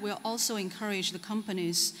turn that will also encourage the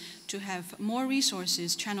companies to have more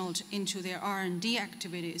resources channeled into their R&D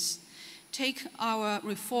activities. Take our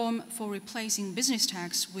reform for replacing business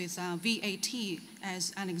tax with VAT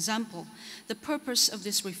as an example. The purpose of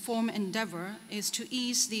this reform endeavor is to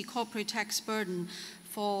ease the corporate tax burden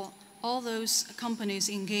for all those companies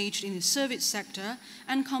engaged in the service sector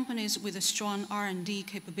and companies with a strong R&D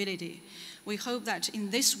capability. We hope that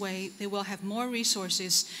in this way they will have more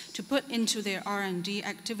resources to put into their R&D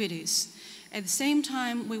activities. At the same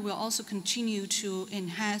time, we will also continue to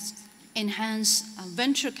enhance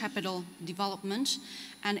venture capital development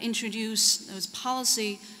and introduce those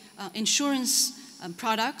policy insurance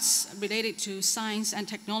products related to science and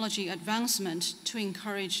technology advancement to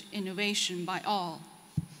encourage innovation by all.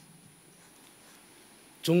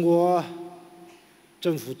 中国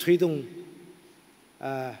政府推动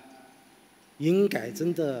营改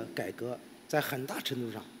增的改革，在很大程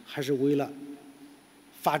度上还是为了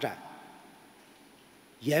发展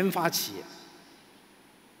研发企业。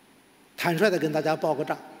坦率地跟大家报个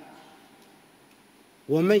账，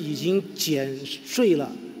我们已经减税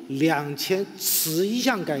了此一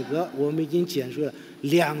项改革，我们已经减税了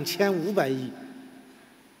2500亿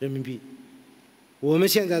人民币。我们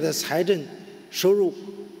现在的财政收入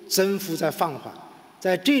增幅在放缓，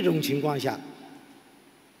在这种情况下，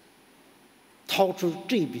掏出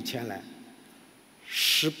这笔钱来，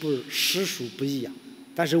实属不易啊！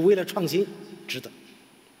但是为了创新，值得。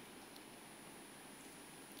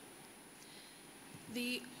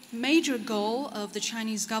 The major goal of the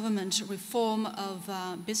Chinese government reform of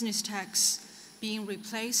business tax being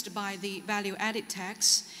replaced by the value-added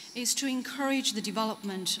tax is to encourage the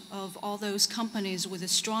development of all those companies with a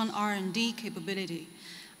strong R&D capability.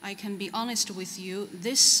 I can be honest with you,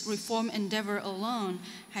 this reform endeavor alone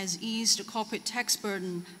has eased the corporate tax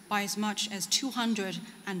burden by as much as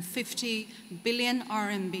 250 billion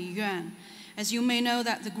RMB yuan. As you may know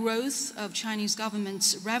that the growth of Chinese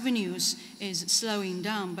government's revenues is slowing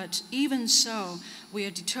down, but even so, we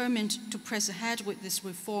are determined to press ahead with this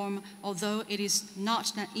reform, although it is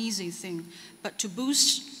not an easy thing. But to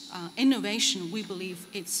boost innovation, we believe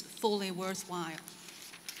it's fully worthwhile.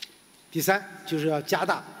 第三，就是要加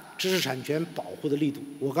大知识产权保护的力度。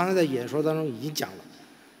我刚才在演说当中已经讲了，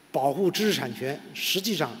保护知识产权实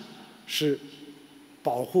际上是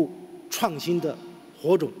保护创新的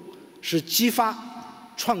火种。 是激发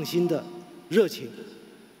创新的热情。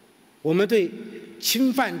我们对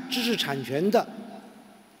侵犯知识产权的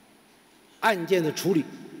案件的处理，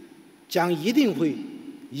将一定会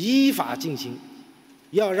依法进行，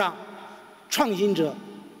要让创新者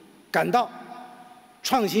感到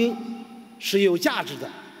创新是有价值的，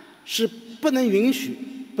是不能允许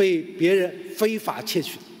被别人非法窃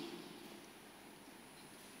取的。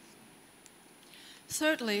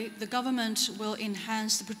 Thirdly, the government will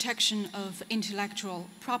enhance the protection of intellectual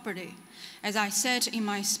property. As I said in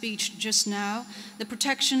my speech just now, the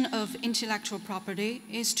protection of intellectual property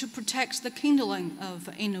is to protect the kindling of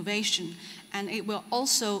innovation, and it will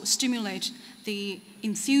also stimulate the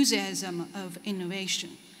enthusiasm of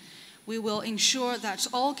innovation. We will ensure that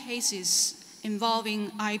all cases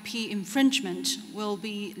involving IP infringement will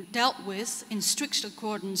be dealt with in strict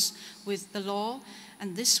accordance with the law.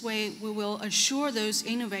 And this way, we will assure those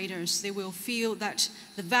innovators, they will feel that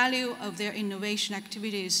the value of their innovation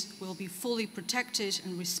activities will be fully protected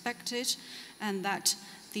and respected, and that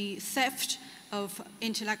the theft of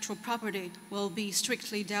intellectual property will be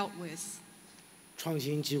strictly dealt with. 创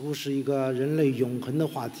新几乎是一个人类永恒的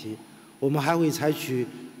话题，我们还会采取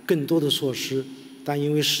更多的措施，但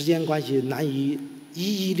因为时间关系难以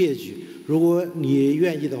一一列举。如果你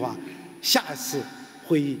愿意的话，下一次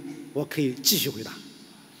会议我可以继续回答。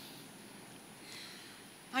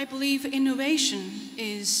 I believe innovation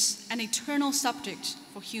is an eternal subject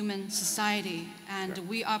for human society, and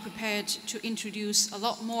we are prepared to introduce a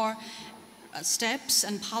lot more steps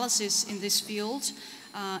and policies in this field.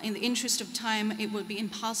 In the interest of time, it would be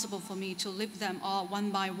impossible for me to list them all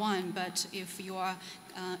one by one, but if you are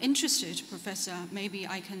interested, Professor, maybe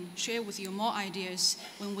I can share with you more ideas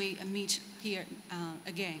when we meet here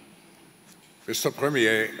again. Mr.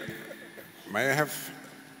 Premier, may I have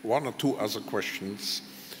one or two other questions?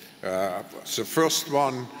 The first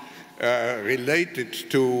one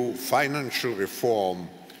related to financial reform.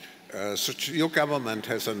 So your government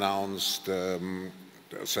has announced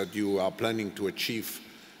that you are planning to achieve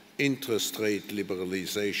interest rate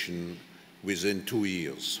liberalization within 2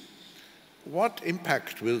 years. What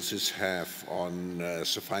impact will this have on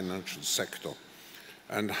the financial sector?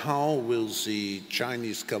 And how will the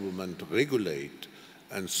Chinese government regulate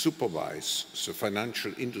and supervise the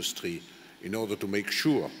financial industry in order to make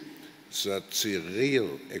sure that the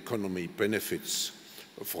real economy benefits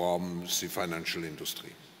from the financial industry?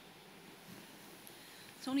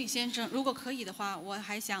 总理先生，如果可以的话，我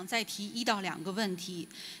还想再提1到2个问题。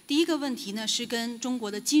第一个问题呢是跟中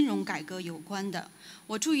国的金融改革有关的。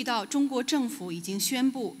我注意到中国政府已经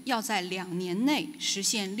宣布要在2年内实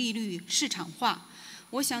现利率市场化。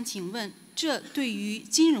我想请问，这对于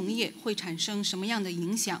金融业会产生什么样的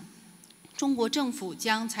影响？中国政府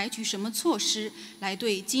将采取什么措施来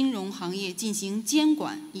对金融行业进行监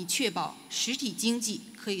管，以确保实体经济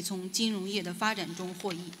可以从金融业的发展中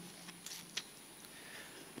获益？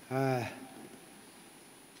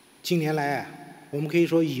近年来我们可以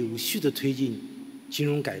说有序地推进金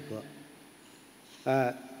融改革。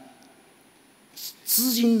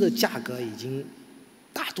资金的价格已经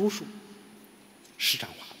大多数市场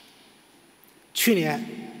化了。去年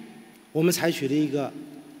我们采取了一个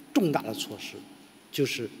重大的措施，就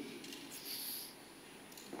是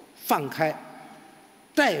放开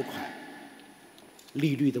贷款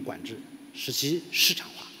利率的管制，使其市场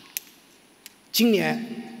化。今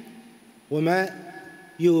年我们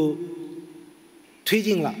又推推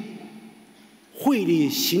进了汇率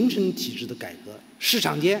形成体制的改革，市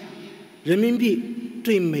场间人民币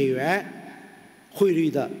对美元汇率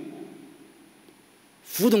的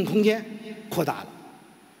浮动空间扩大了。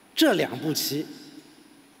这两步棋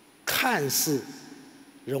看似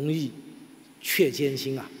容易却艰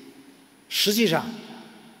辛啊！实际上，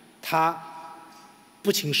它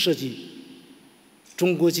不仅涉及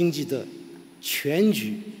中国经济的全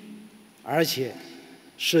局，而且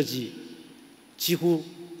涉及几乎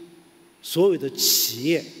所有的企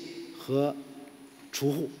业和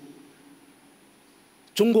储户。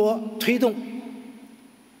中国推动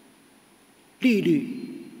利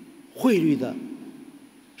率、汇率的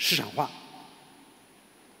市场化，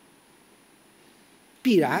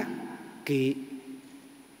必然给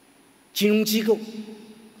金融机构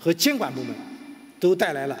和监管部门都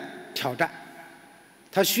带来了挑战。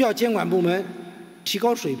它需要监管部门提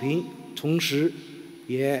高水平，同时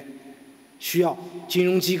也需要金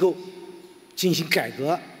融机构进行改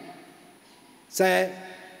革，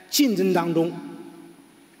在竞争当中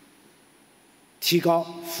提高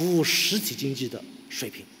服务实体经济的水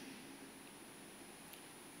平。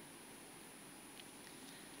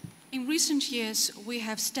In recent years, we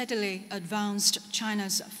have steadily advanced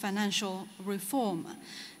China's financial reform.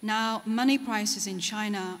 Now, money prices in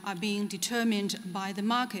China are being determined by the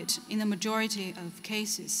market in the majority of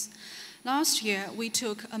cases. Last year, we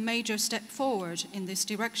took a major step forward in this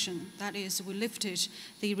direction. That is, we lifted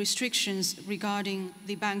the restrictions regarding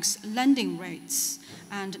the bank's lending rates,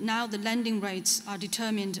 and now the lending rates are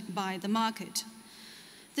determined by the market.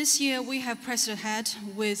 This year, we have pressed ahead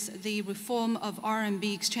with the reform of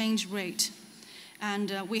RMB exchange rate, and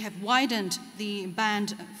we have widened the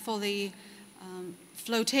band for the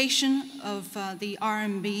flotation of the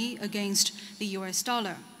RMB against the US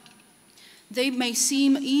dollar. They may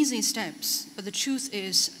seem easy steps, but the truth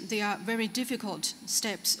is they are very difficult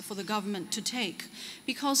steps for the government to take,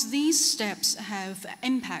 because these steps have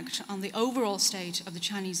impact on the overall state of the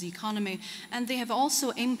Chinese economy, and they have also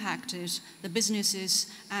impacted the businesses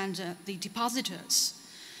and the depositors.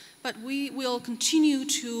 But we will continue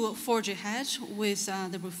to forge ahead with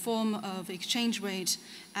the reform of exchange rate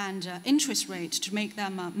and interest rate to make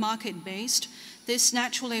them market-based. This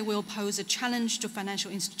naturally will pose a challenge to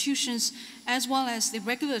financial institutions as well as the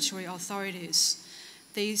regulatory authorities.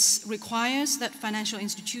 This requires that financial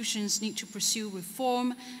institutions need to pursue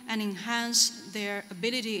reform and enhance their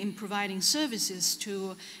ability in providing services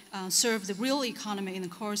to serve the real economy in the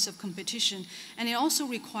course of competition. And it also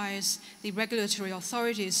requires the regulatory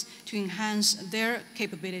authorities to enhance their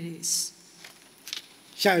capabilities.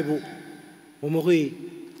 下一步，我们会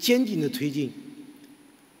坚定地推进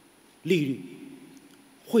利率、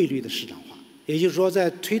汇率的市场化，也就是说，在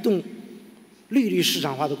推动利率市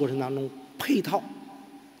场化的过程当中，配套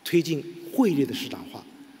推进汇率的市场化，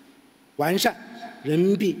完善人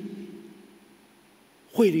民币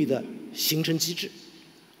汇率的形成机制，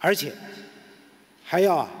而且还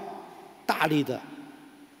要大力的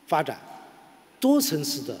发展多层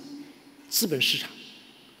次的资本市场，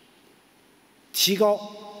提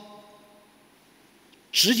高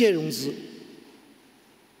直接融资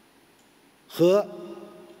和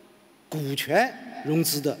股权融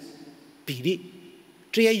资的比例，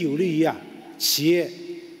这也有利于企业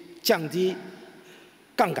降低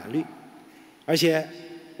杠杆率，而且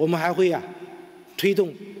我们还会推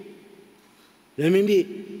动人民币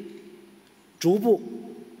逐步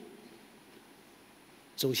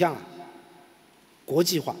走向国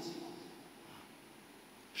际化，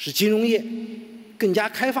使金融业更加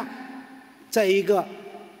开放，在一个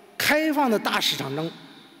开放的大市场中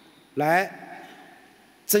来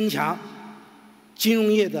增强金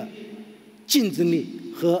融业的竞争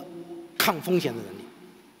力和抗风险的能力。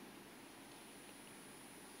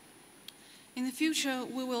In the future,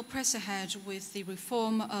 we will press ahead with the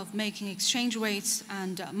reform of making exchange rates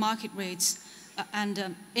and market rates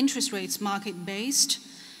and interest rates market-based.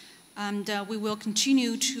 And we will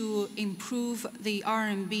continue to improve the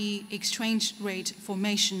RMB exchange rate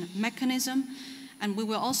formation mechanism. And we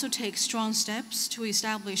will also take strong steps to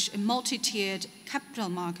establish a multi-tiered capital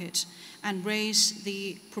market and raise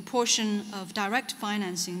the proportion of direct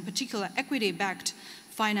financing, in particular equity-backed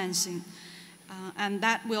financing. And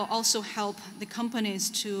that will also help the companies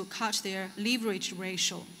to cut their leverage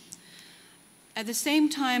ratio. At the same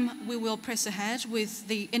time, we will press ahead with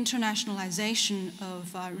the internationalization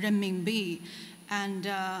of renminbi, and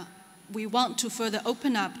we want to further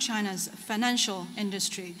open up China's financial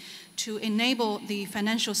industry to enable the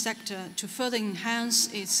financial sector to further enhance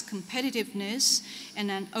its competitiveness in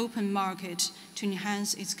an open market, to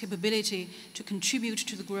enhance its capability to contribute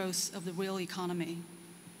to the growth of the real economy.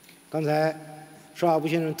 刚才施瓦布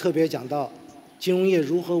先生特别讲到金融业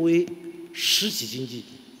如何为实体经济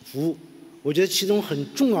服务，我觉得其中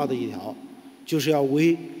很重要的一条就是要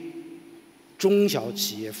为中小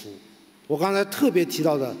企业服务。我刚才特别提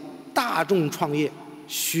到的大众创业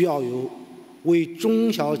需要有为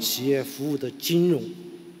中小企业服务的金融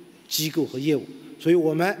机构和业务，所以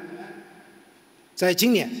我们在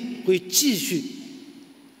今年会继续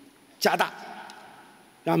加大，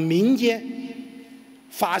让民间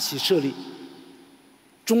发起设立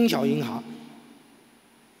中小银行，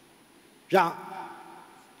让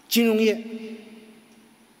金融业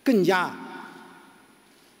更加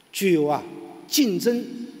具有竞争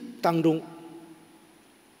当中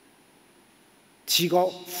提高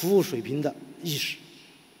服务水平的意识。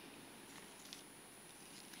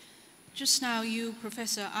Just now, you,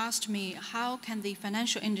 Professor, asked me how can the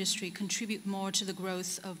financial industry contribute more to the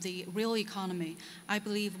growth of the real economy. I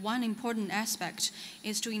believe one important aspect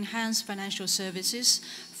is to enhance financial services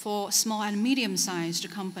for small and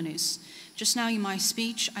medium-sized companies. Just now in my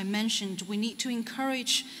speech, I mentioned we need to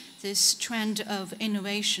encourage this trend of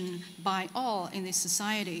innovation by all in this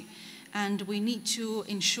society. And we need to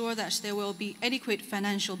ensure that there will be adequate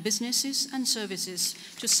financial businesses and services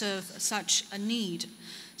to serve such a need.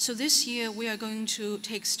 So this year, we are going to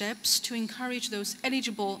take steps to encourage those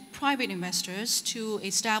eligible private investors to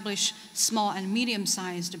establish small and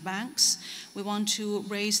medium-sized banks. We want to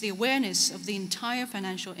raise the awareness of the entire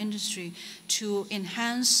financial industry to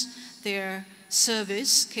enhance their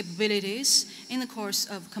service capabilities in the course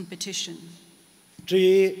of competition. 至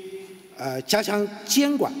于加强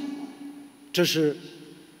监管，这是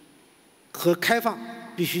和开放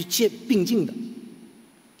必须并进的。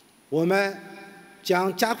我们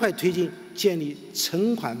将加快推进建立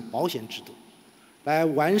存款保险制度，来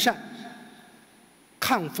完善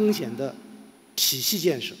抗风险的体系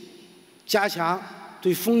建设，加强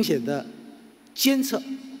对风险的监测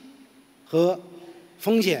和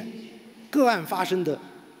风险个案发生的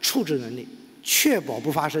处置能力，确保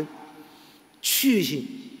不发生区域性、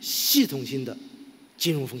系统性的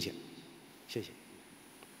金融风险。谢谢。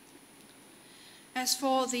As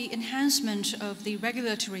for the enhancement of the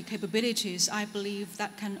regulatory capabilities, I believe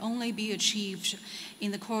that can only be achieved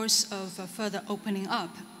in the course of further opening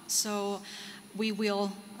up. So we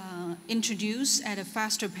will introduce at a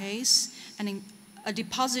faster pace a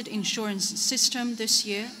deposit insurance system this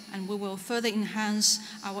year, and we will further enhance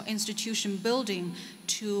our institution building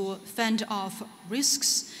to fend off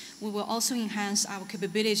risks. We will also enhance our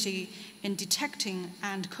capability in detecting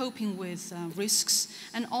and coping with risks,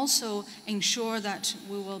 and also ensure that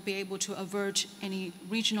we will be able to avert any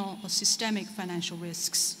regional or systemic financial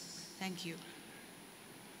risks. Thank you.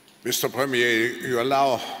 Mr. Premier, you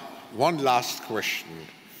allow one last question.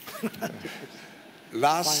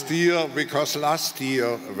 Last year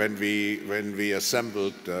when we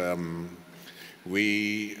assembled,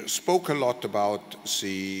 we spoke a lot about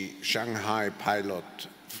the Shanghai pilot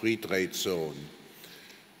free trade zone.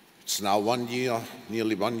 It's now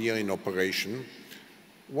nearly 1 year in operation.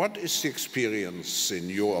 What is the experience, in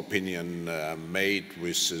your opinion, made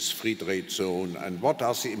with this free trade zone, and what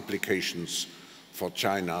are the implications for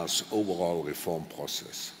China's overall reform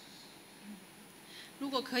process? 如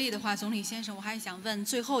果可以的话，总理先生，我还想问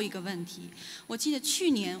最后一个问题。我记得去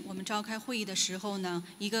年我们召开会议的时候呢，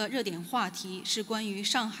一个热点话题是关于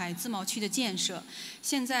上海自贸区的建设。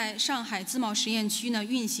现在上海自贸实验区呢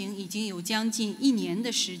运行已经有将近1年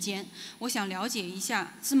的时间，我想了解一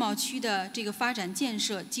下自贸区的这个发展建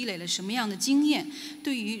设积累了什么样的经验，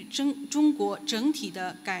对于中国整体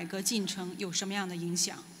的改革进程有什么样的影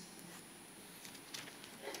响？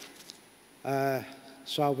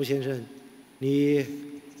施瓦布先生，你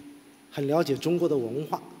很了解中国的文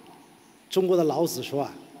化。中国的老子说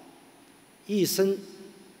一生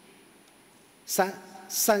三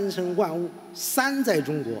生万物，三在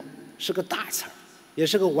中国是个大词儿，也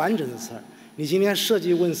是个完整的词儿。你今天设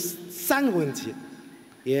计问3个问题，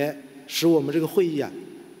也使我们这个会议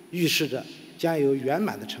预示着将有圆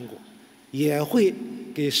满的成果，也会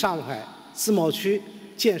给上海自贸区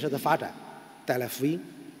建设的发展带来福音。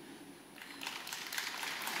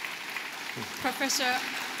Professor,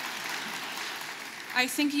 I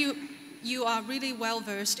think you are really well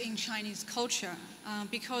versed in Chinese culture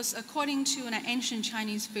because according to an ancient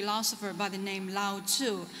Chinese philosopher by the name Lao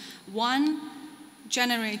Tzu, 1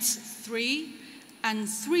 generates 3, and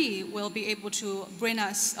 3 will be able to bring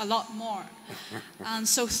us a lot more.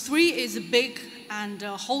 So 3 is a big and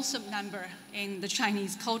wholesome number in the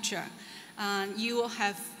Chinese culture. You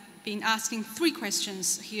have been asking 3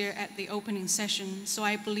 questions here at the opening session, so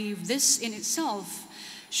I believe this in itself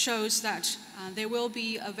shows that there will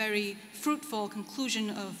be a very fruitful conclusion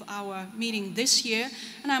of our meeting this year,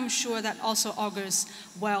 and I'm sure that also augurs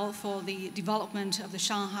well for the development of the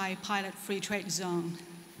Shanghai Pilot Free Trade Zone.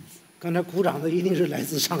 刚才鼓掌的一定是来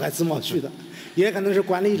自上海自贸区的，也可能是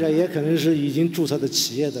管理者，也可能是已经注册的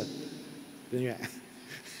企业的人员。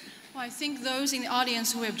 Well, I think those in the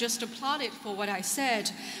audience who have just applauded for what I said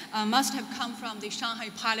must have come from the Shanghai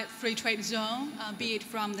Pilot Free Trade Zone, be it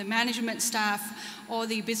from the management staff or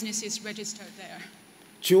the businesses registered there.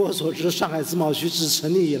 据我所知，上海自贸区自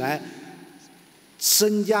成立以来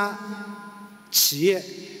，10家企业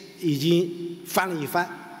已经翻了一番。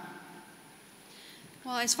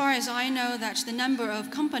 Well, as far as I know, that the number of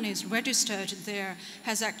companies registered there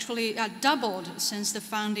has actually doubled since the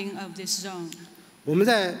founding of this zone. 我们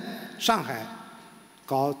在上海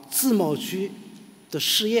搞自贸区的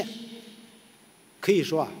试验，可以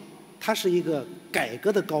说它是一个改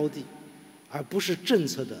革的高地，而不是政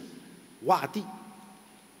策的洼地。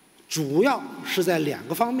主要是在2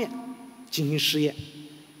个方面进行试验。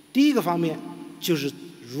第一个方面就是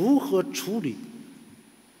如何处理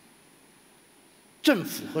政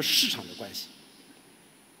府和市场的关系；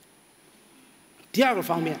第二个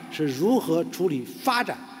方面是如何处理发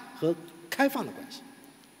展和开放的关系。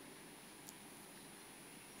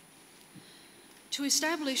 To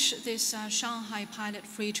establish this Shanghai Pilot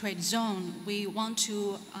Free Trade Zone, we want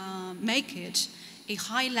to make it a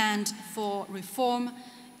highland for reform.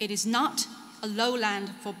 It is not a lowland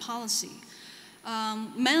for policy.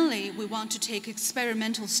 Mainly, we want to take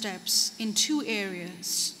experimental steps in 2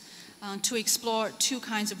 areas to explore 2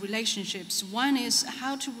 kinds of relationships. One is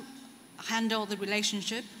how to handle the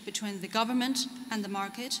relationship between the government and the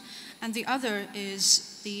market, and the other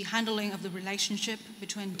is the handling of the relationship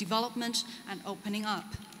between development and opening up.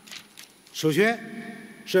 首先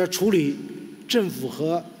是要处理政府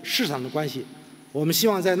和市场的关系，我们希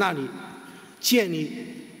望在那里建立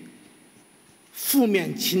负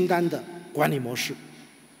面清单的管理模式。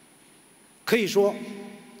可以说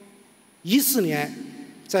，14年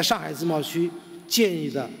在上海自贸区建立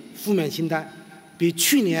的负面清单，比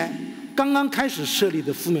去年刚刚开始设立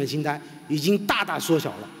的负面清单已经大大缩小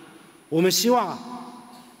了。我们希望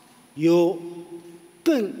有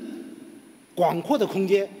更广阔的空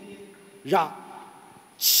间，让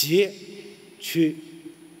企业去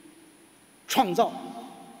创造、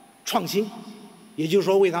创新，也就是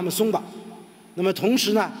说为他们松绑。那么同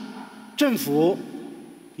时呢，政府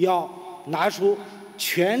要拿出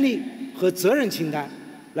权利和责任清单，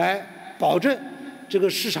来保证这个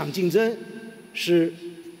市场竞争是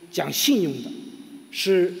讲信用的，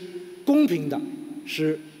是公平的，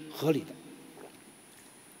是合理的。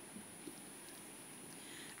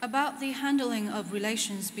 About the handling of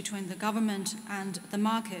relations between the government and the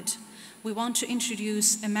market, we want to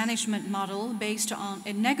introduce a management model based on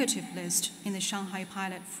a negative list in the Shanghai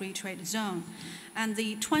Pilot Free Trade Zone. And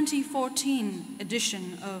the 2014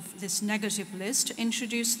 edition of this negative list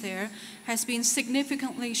introduced there has been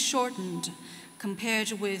significantly shortened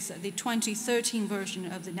compared with the 2013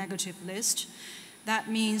 version of the negative list.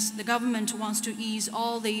 That means the government wants to ease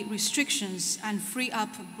all the restrictions and free up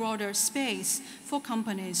broader space for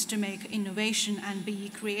companies to make innovation and be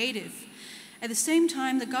creative. At the same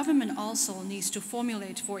time, the government also needs to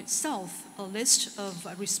formulate for itself a list of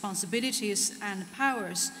responsibilities and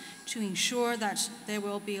powers to ensure that there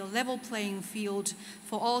will be a level playing field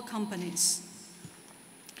for all companies.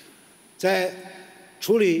 在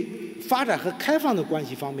处理发展和开放的关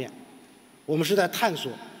系方面，我们是在探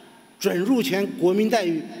索准入权国民待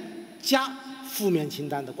遇加负面清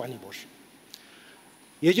单的管理模式。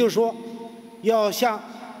也就是说，要向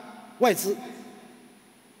外资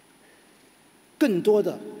更多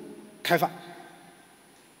的开放，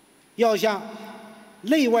要向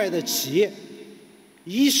内外的企业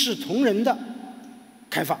一视同仁的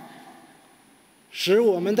开放，使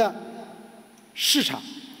我们的市场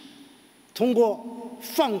通过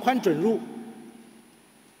放宽准入，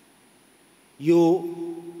有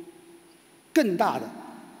更大的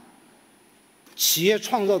企业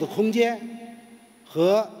创造的空间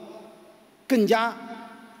和更加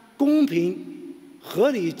公平合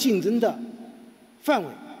理竞争的范围，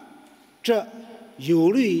这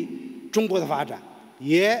有利于中国的发展，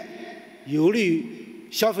也有利于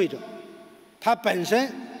消费者。它本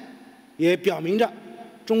身也表明着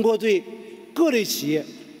中国对各类企业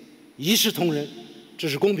一视同仁，这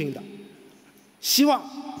是公平的。希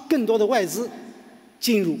望更多的外资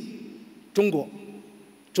进入中国，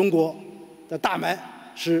中国的大门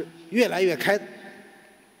是越来越开的。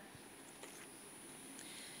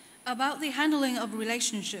About the handling of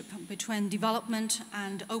relationship between development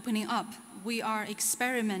and opening up, we are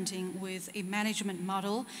experimenting with a management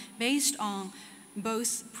model based on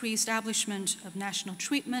both pre-establishment of national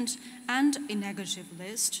treatment and a negative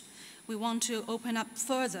list. We want to open up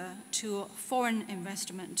further to foreign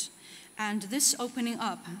investment, and this opening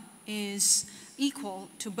up is equal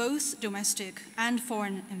to both domestic and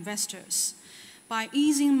foreign investors. By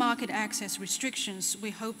easing market access restrictions, we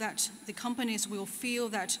hope that the companies will feel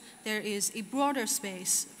that there is a broader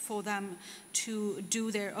space for them to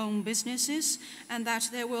do their own businesses, and that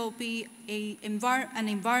there will be an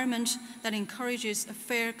environment that encourages a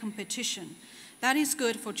fair competition. That is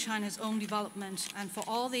good for China's own development and for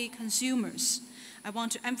all the consumers. I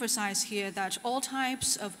want to emphasize here that all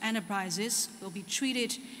types of enterprises will be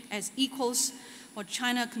treated as equals, while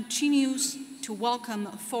China continues to welcome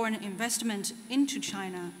foreign investment into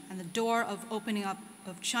China, and the door of opening up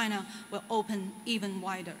of China will open even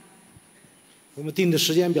wider. 我们定的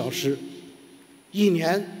时间表是1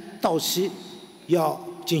年到期，要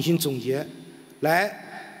进行总结，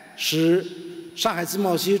来使上海自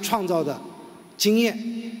贸区创造的经验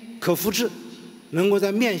可复制，能够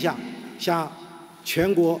在面向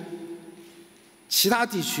全国其他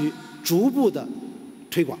地区逐步的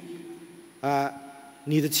推广。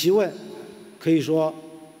你的提问可以说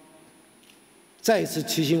再一次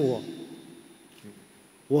提醒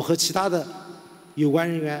我和其他的有关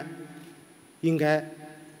人员应该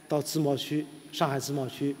到自贸区、上海自贸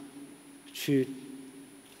区去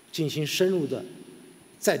进行深入的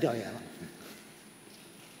再调研了。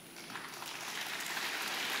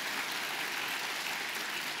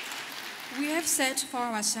We have set for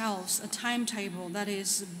ourselves a timetable that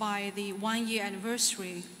is by the 1-year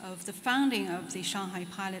anniversary of the founding of the Shanghai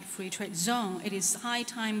Pilot Free Trade Zone. It is high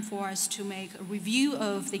time for us to make a review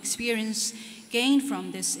of the experience gained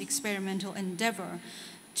from this experimental endeavor,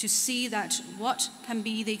 to see that what can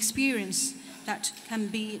be the experience that can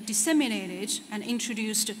be disseminated and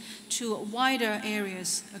introduced to wider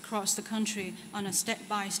areas across the country on a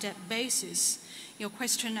step-by-step basis. Your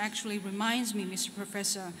question actually reminds me, Mr.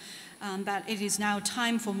 Professor, that it is now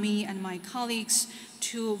time for me and my colleagues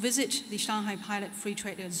to visit the Shanghai Pilot Free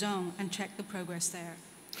Trade Zone and check the progress there.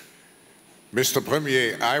 Mr.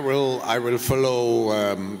 Premier, I will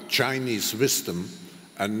follow Chinese wisdom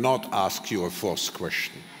and not ask you a fourth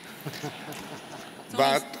question.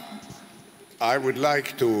 But I would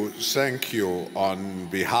like to thank you on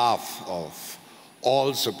behalf of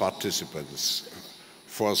all the participants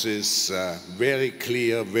for this very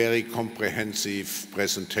clear, very comprehensive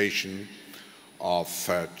presentation of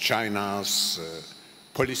China's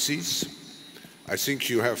policies. I think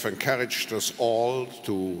you have encouraged us all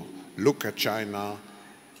to look at China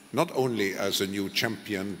not only as a new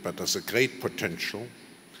champion, but as a great potential,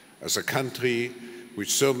 as a country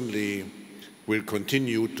which certainly will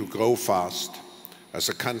continue to grow fast, as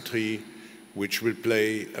a country which will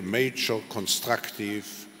play a major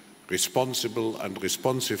constructive, responsible and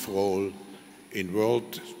responsive role in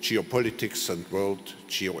world geopolitics and world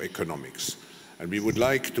geo-economics. And we would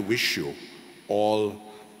like to wish you all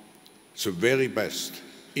the very best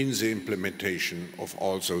in the implementation of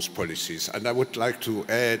all those policies. And I would like to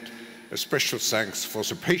add a special thanks for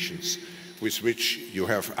the patience with which you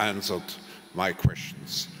have answered my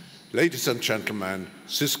questions. Ladies and gentlemen,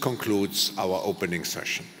 this concludes our opening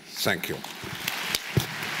session. Thank you.